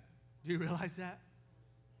do that. Do you realize that?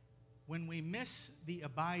 When we miss the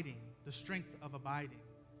abiding, the strength of abiding,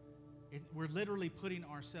 we're literally putting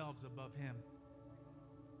ourselves above him.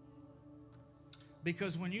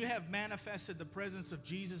 Because when you have manifested the presence of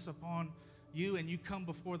Jesus upon you and you come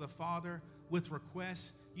before the Father with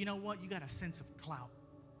requests, you know what? You got a sense of clout.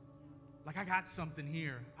 Like, I got something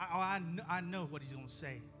here. I know what he's going to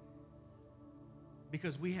say.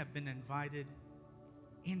 Because we have been invited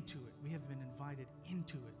into it. We have been invited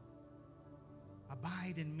into it.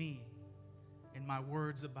 Abide in me, and my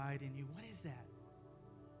words abide in you. What is that?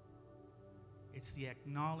 It's the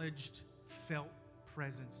acknowledged, felt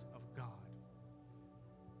presence of God.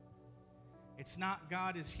 It's not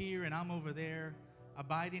God is here and I'm over there.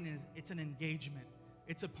 Abiding it's an engagement.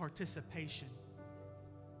 It's a participation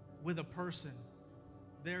with a person.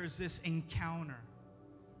 There is this encounter.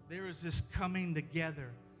 There is this coming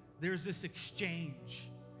together. There's this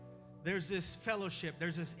exchange. There's this fellowship.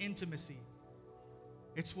 There's this intimacy.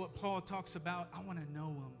 It's what Paul talks about. I want to know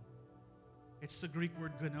him. It's the Greek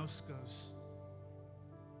word gnoskos.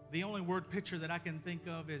 The only word picture that I can think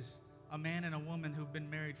of is a man and a woman who've been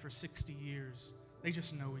married for 60 years. They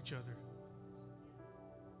just know each other.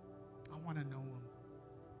 I want to know him.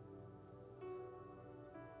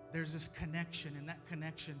 There's this connection, and that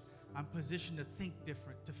connection, I'm positioned to think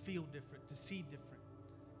different, to feel different, to see different.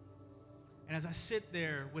 And as I sit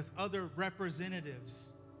there with other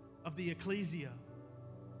representatives of the ecclesia,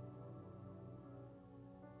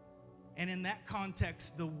 and in that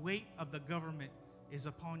context, the weight of the government is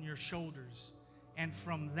upon your shoulders. And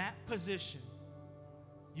from that position,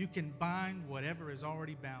 you can bind whatever is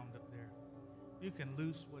already bound up there. You can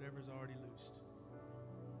loose whatever's already loosed.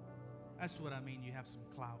 That's what I mean, you have some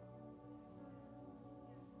clout.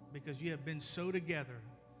 Because you have been so together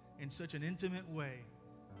in such an intimate way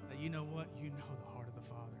that you know what? You know the heart of the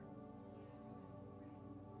Father.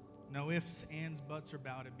 No ifs, ands, buts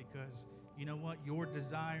about it, because you know what? Your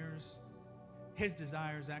desires, His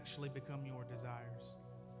desires actually become your desires.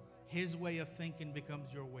 His way of thinking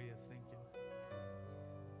becomes your way of thinking.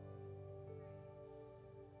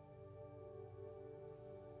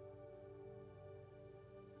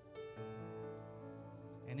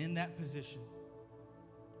 And in that position,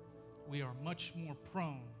 we are much more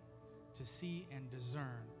prone to see and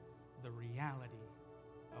discern the reality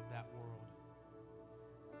of that world.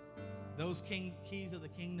 Those keys of the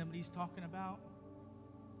kingdom that he's talking about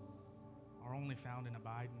are only found in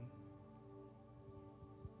abiding.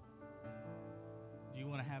 Do you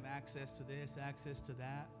want to have access to this, access to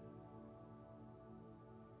that?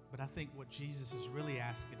 But I think what Jesus is really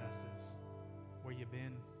asking us is, where you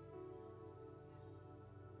been?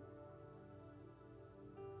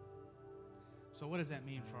 So what does that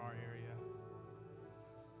mean for our area?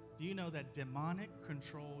 Do you know that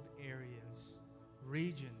demonic-controlled areas,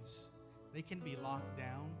 regions, they can be locked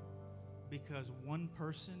down because one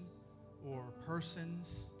person or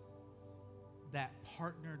persons that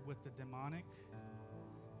partnered with the demonic,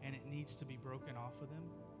 and it needs to be broken off of them?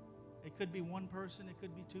 It could be one person, it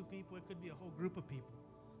could be two people, it could be a whole group of people,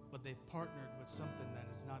 but they've partnered with something that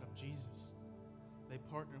is not of Jesus. They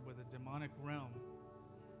partnered with a demonic realm,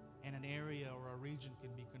 and an area or a region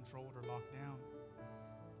can be controlled or locked down.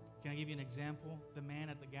 Can I give you an example? The man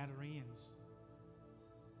at the Gadarenes.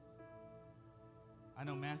 I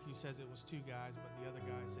know Matthew says it was two guys, but the other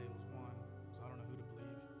guys say it was one, so I don't know who to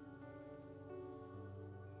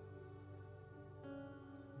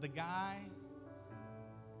believe. The guy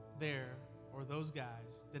there, or those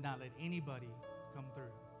guys, did not let anybody come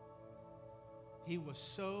through. He was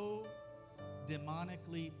so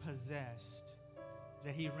demonically possessed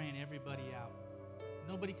that he ran everybody out.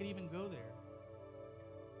 Nobody could even go there.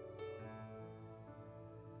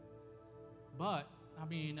 But how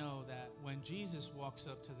many of you know that when Jesus walks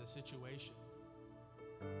up to the situation,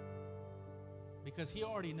 because he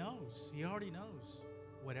already knows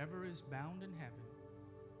whatever is bound in heaven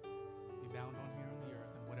be bound on here on the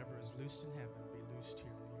earth, and whatever is loosed in heaven be loosed here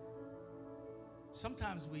on the earth.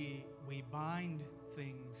 Sometimes we bind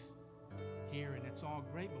things here and it's all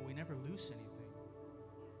great, but we never loose anything.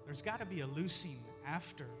 There's got to be a loosing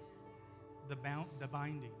after the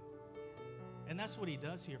binding. And that's what he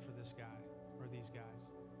does here for this guy, or these guys.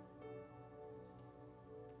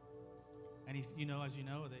 And he's, as you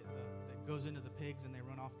know, that goes into the pigs and they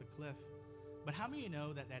run off the cliff. But how many of you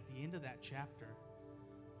know that at the end of that chapter,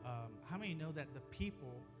 how many of you know that the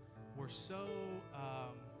people were so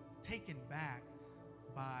taken back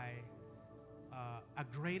by a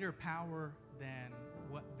greater power than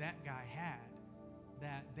what that guy had,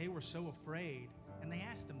 that they were so afraid, and they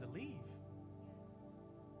asked him to leave.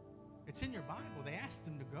 It's in your Bible. They asked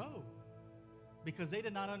him to go because they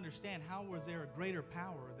did not understand how was there a greater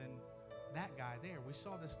power than that guy there. We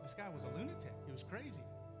saw this guy was a lunatic. He was crazy.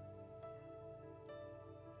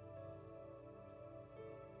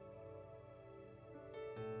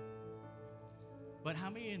 But how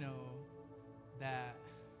many of you know that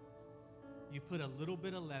you put a little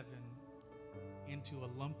bit of leaven into a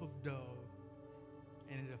lump of dough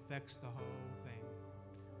and it affects the whole thing?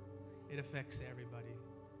 It affects everybody.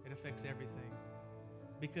 It affects everything.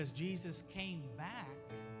 Because Jesus came back.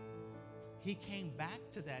 He came back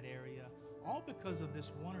to that area all because of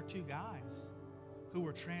this one or two guys who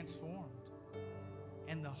were transformed.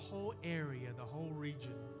 And the whole area, the whole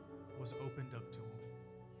region was opened up to him.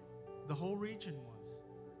 The whole region was.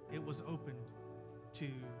 It was opened to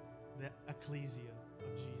the ecclesia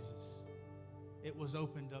of Jesus. It was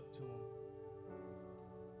opened up to him.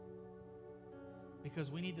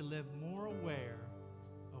 Because we need to live more aware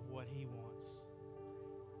of what he wants.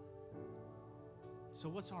 So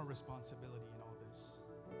what's our responsibility in all this?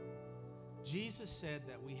 Jesus said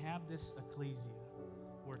that we have this ecclesia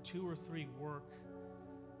where 2 or 3 work.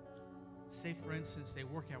 Say, for instance, they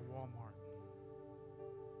work at Walmart.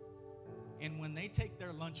 And when they take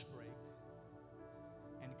their lunch break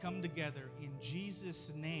and come together in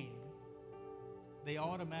Jesus' name, they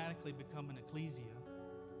automatically become an ecclesia.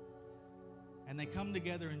 And they come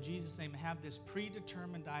together in Jesus' name and have this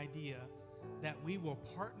predetermined idea that we will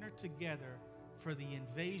partner together for the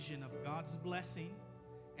invasion of God's blessing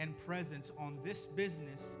and presence on this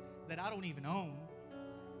business that I don't even own,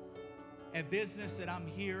 a business that I'm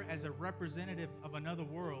here as a representative of another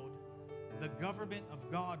world. The government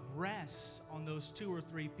of God rests on those 2 or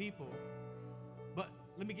 3 people. But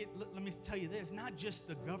let me tell you this, not just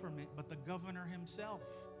the government, but the governor himself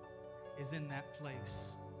is in that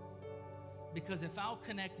place. Because if I'll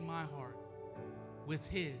connect my heart with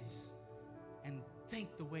his and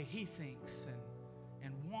think the way he thinks and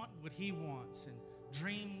want what he wants and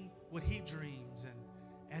dream what he dreams, and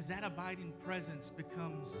as that abiding presence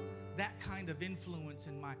becomes that kind of influence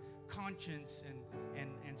in my conscience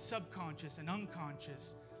and subconscious and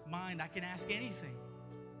unconscious mind, I can ask anything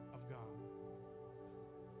of God.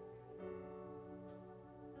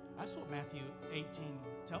 That's what Matthew 18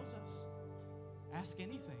 tells us. Ask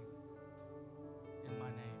anything in my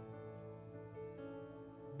name.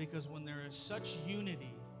 Because when there is such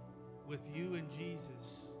unity with you and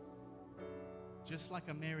Jesus, just like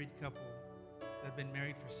a married couple that have been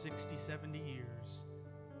married for 60, 70 years,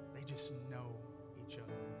 they just know each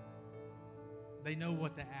other. They know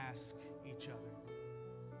what to ask each other.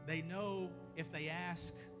 They know if they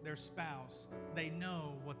ask their spouse, they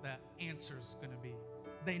know what the answer is going to be.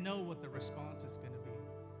 They know what the response is going to be.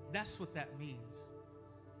 That's what that means.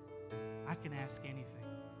 I can ask anything.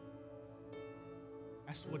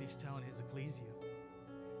 That's what he's telling his ecclesia.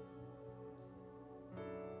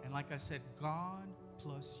 And like I said, God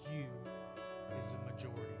plus you is the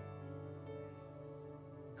majority.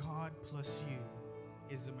 God plus you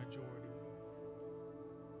is the majority.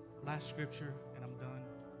 Last scripture, and I'm done.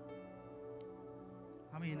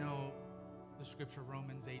 How many know the scripture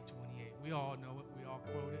Romans 8:28? We all know it. We all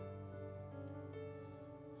quote it.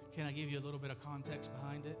 Can I give you a little bit of context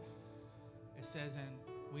behind it? It says, and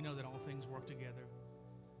we know that all things work together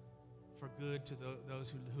for good to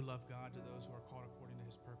those who love God, to those who are called according to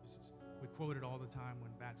his purposes. We quote it all the time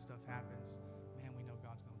when bad stuff happens. Man, we know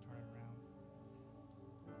God's going to turn it around.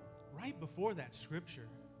 Right before that scripture,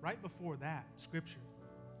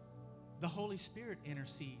 the Holy Spirit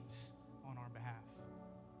intercedes on our behalf.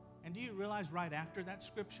 And do you realize right after that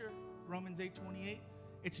scripture, Romans 8:28,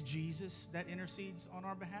 it's Jesus that intercedes on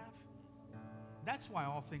our behalf? That's why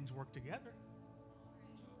all things work together.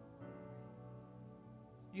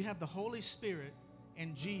 You have the Holy Spirit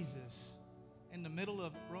and Jesus in the middle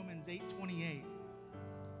of Romans 8:28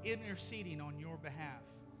 interceding on your behalf.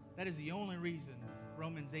 That is the only reason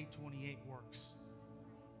Romans 8:28 works.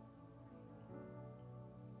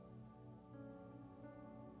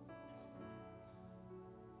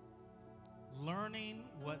 Learning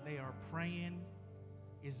what they are praying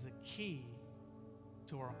is the key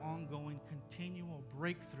to our ongoing continual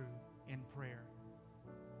breakthrough in prayer.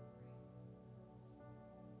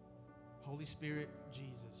 Holy Spirit,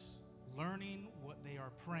 Jesus, learning what they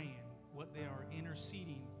are praying, what they are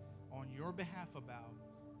interceding on your behalf about,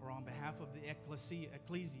 or on behalf of the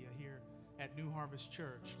ecclesia here at New Harvest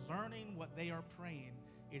Church, learning what they are praying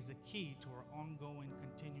is the key to our ongoing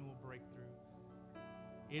continual breakthrough.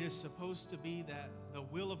 It is supposed to be that the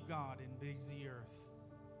will of God invades the earth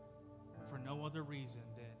for no other reason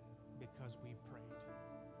than because we prayed.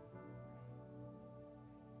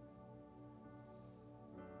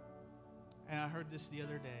 And I heard this the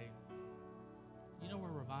other day. You know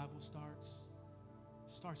where revival starts?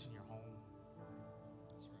 It starts in your home.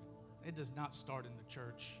 That's right. It does not start in the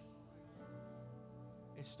church.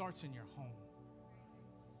 It starts in your home.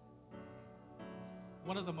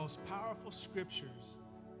 One of the most powerful scriptures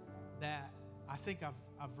that I think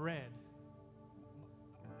I've read,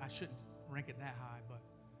 I shouldn't rank it that high, but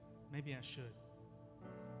maybe I should,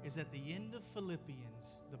 is at the end of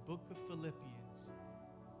Philippians, the book of Philippians,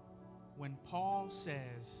 when Paul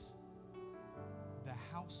says, the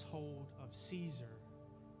household of Caesar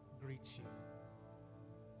greets you.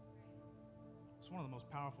 It's one of the most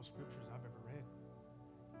powerful scriptures I've ever read.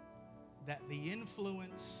 That the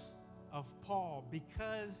influence of Paul,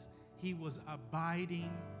 because he was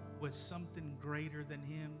abiding with something greater than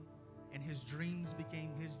him, and his dreams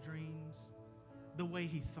became his dreams, the way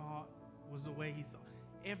he thought was the way he thought.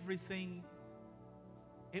 Everything,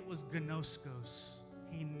 it was gnoskos.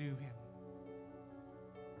 He knew him.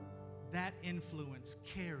 that influence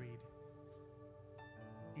carried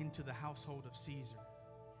into the household of Caesar.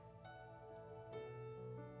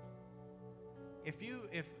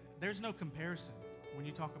 If there's no comparison when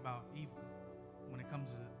you talk about evil, when it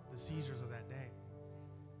comes to the Caesars of that day.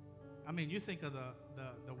 I mean, you think of the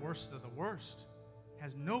worst of the worst,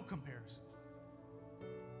 has no comparison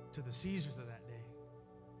to the Caesars of that day.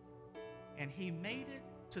 And he made it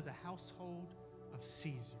to the household of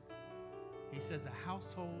Caesar. He says, the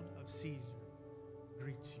household of Caesar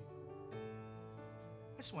greets you.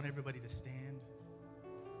 I just want everybody to stand.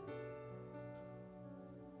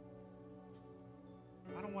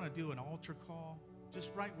 I don't want to do an altar call,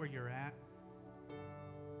 just right where you're at.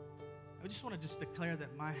 I just want to just declare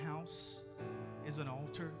that my house is an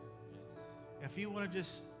altar. If you want to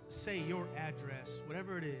just say your address,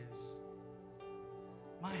 whatever it is,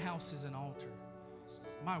 my house is an altar.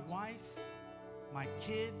 My wife, my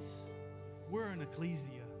kids, we're an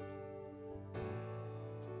ecclesia.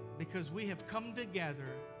 Because we have come together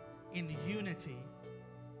in unity.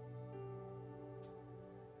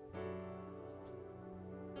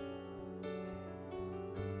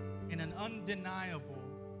 In an undeniable,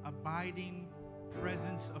 abiding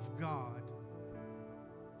presence of God.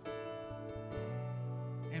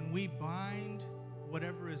 And we bind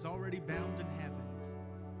whatever is already bound in heaven,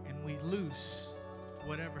 and we loose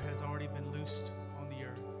whatever has already been loosed on the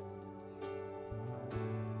earth.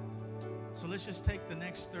 So let's just take the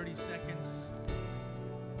next 30 seconds.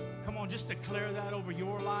 Come on, just declare that over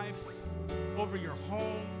your life, over your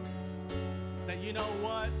home, that you know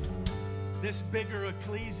what? This bigger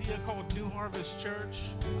ecclesia called New Harvest Church,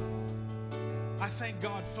 I thank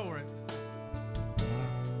God for it.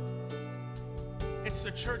 It's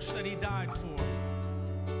the church that He died for.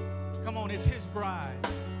 Come on, it's His bride.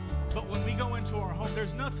 But when we go into our home,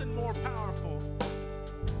 there's nothing more powerful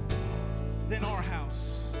than our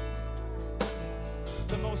house.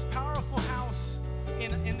 The most powerful house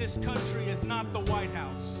in this country is not the White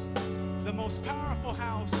House. The most powerful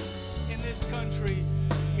house in this country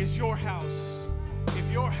is your house. If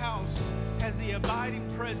your house has the abiding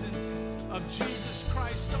presence of Jesus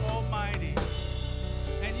Christ Almighty,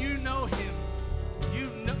 and you know Him,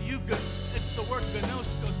 it's the word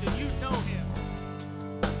gnoskos, and you know Him,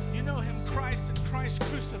 Christ and Christ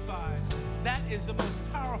crucified. That is the most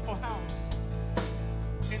powerful house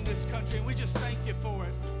in this country, and we just thank you for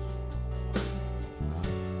it.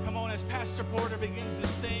 Come on, as Pastor Porter begins to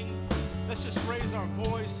sing, let's just raise our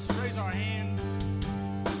voice, raise our hands,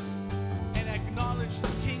 and acknowledge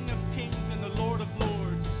the King of Kings and the Lord of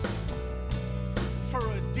Lords for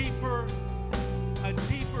a deeper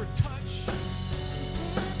touch.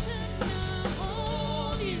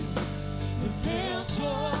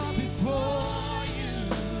 Before you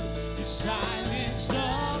silence the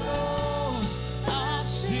roars of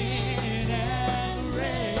sin and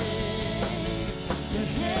rain. The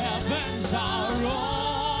heavens are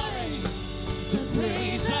roaring the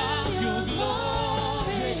praise of your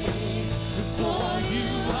glory. Before you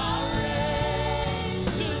are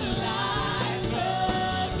raised to life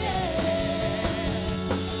again.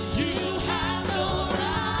 You have no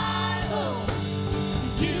rival.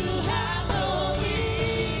 You have no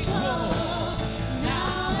equal.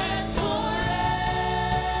 Now and forever,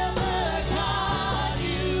 God,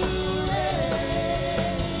 you reign.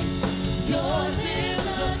 Yours is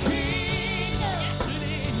the kingdom. Yes, it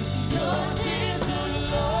is. Yours is the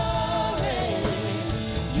glory.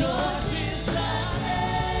 Yours is the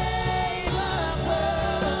name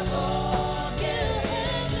above all.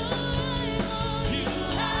 You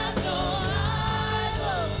have no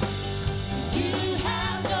rival. You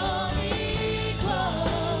have no equal.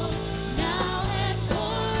 Now and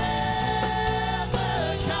forever,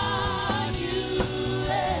 God, you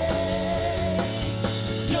reign.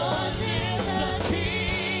 Yours is the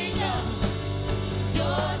kingdom.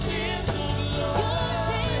 Yours is the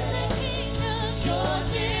glory.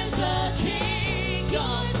 Yours is the kingdom. Yours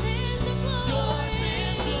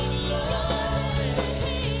is the glory.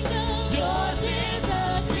 Yours is the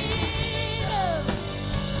kingdom.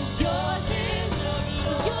 Yours is the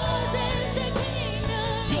glory.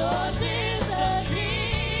 Yours is the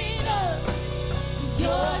kingdom.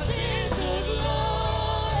 Yours is the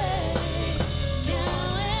glory. Now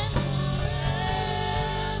and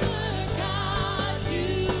forever, God,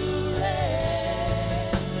 you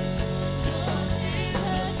reign. Yours is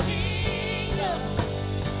the kingdom.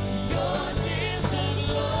 Yours is the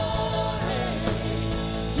glory.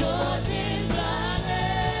 Yours is the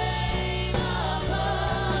name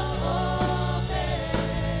above all names.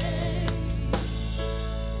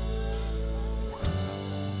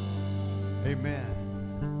 Amen.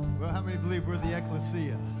 Well, how many believe we're the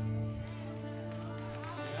ecclesia?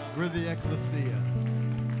 We're the ecclesia.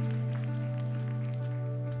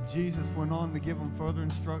 Jesus went on to give them further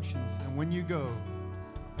instructions. And when you go,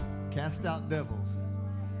 cast out devils,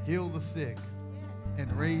 heal the sick,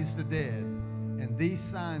 and raise the dead. And these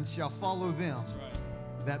signs shall follow them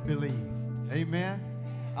that believe. Amen.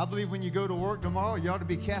 I believe when you go to work tomorrow, you ought to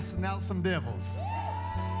be casting out some devils.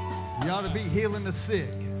 You ought to be healing the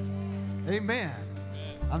sick. Amen.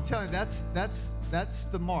 I'm telling you, that's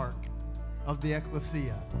the mark of the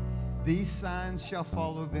ecclesia. These signs shall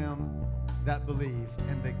follow them that believe.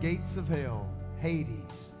 And the gates of hell,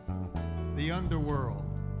 Hades, the underworld,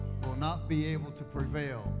 will not be able to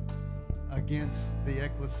prevail against the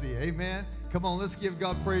ecclesia. Amen. Come on, let's give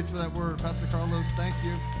God praise for that word. Pastor Carlos, thank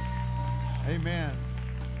you. Amen.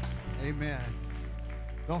 Amen.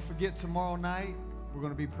 Don't forget, tomorrow night, we're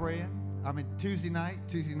going to be praying. Tuesday night.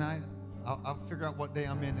 I'll figure out what day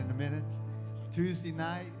I'm in a minute. Tuesday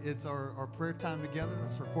night, it's our prayer time together.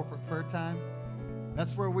 It's our corporate prayer time.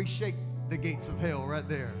 That's where we shake the gates of hell right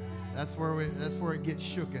there. That's where it gets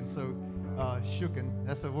shooken. So, shooken,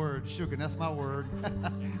 that's a word, shooken, that's my word.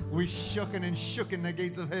 We shooken and shooken the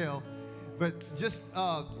gates of hell. But just,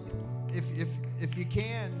 if you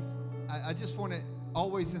can, I just want to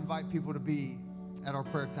always invite people to be at our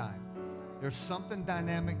prayer time. There's something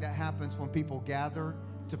dynamic that happens when people gather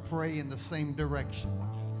to pray in the same direction.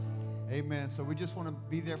 Amen. So we just want to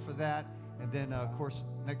be there for that. And then, of course,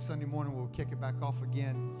 next Sunday morning, we'll kick it back off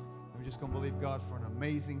again. We're just going to believe God for an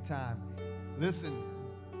amazing time. Listen,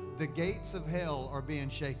 the gates of hell are being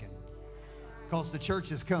shaken because the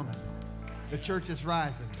church is coming. The church is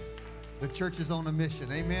rising. The church is on a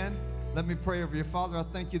mission. Amen. Let me pray over you. Father, I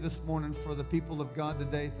thank you this morning for the people of God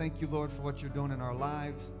today. Thank you, Lord, for what you're doing in our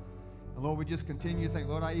lives. And Lord, we just continue to think,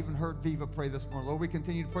 Lord, I even heard Viva pray this morning. Lord, we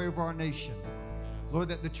continue to pray over our nation. Lord,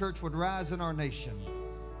 that the church would rise in our nation.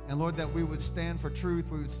 And Lord, that we would stand for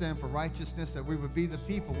truth. We would stand for righteousness. That we would be the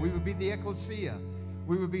people. We would be the ecclesia.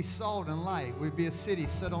 We would be salt and light. We'd be a city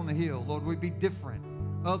set on a hill. Lord, we'd be different,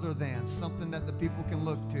 other than something that the people can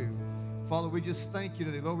look to. Father, we just thank you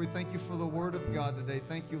today. Lord, we thank you for the word of God today.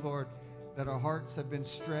 Thank you, Lord, that our hearts have been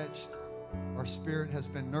stretched. Our spirit has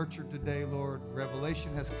been nurtured today, Lord.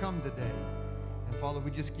 Revelation has come today. And Father,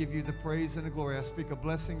 we just give you the praise and the glory. I speak a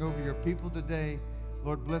blessing over your people today.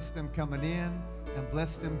 Lord, bless them coming in and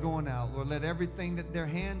bless them going out. Lord, let everything that their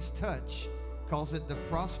hands touch cause it to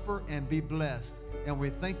prosper and be blessed. And we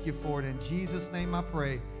thank you for it. In Jesus' name I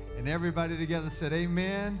pray. And everybody together said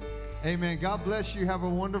amen. Amen. God bless you. Have a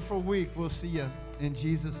wonderful week. We'll see you in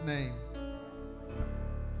Jesus' name.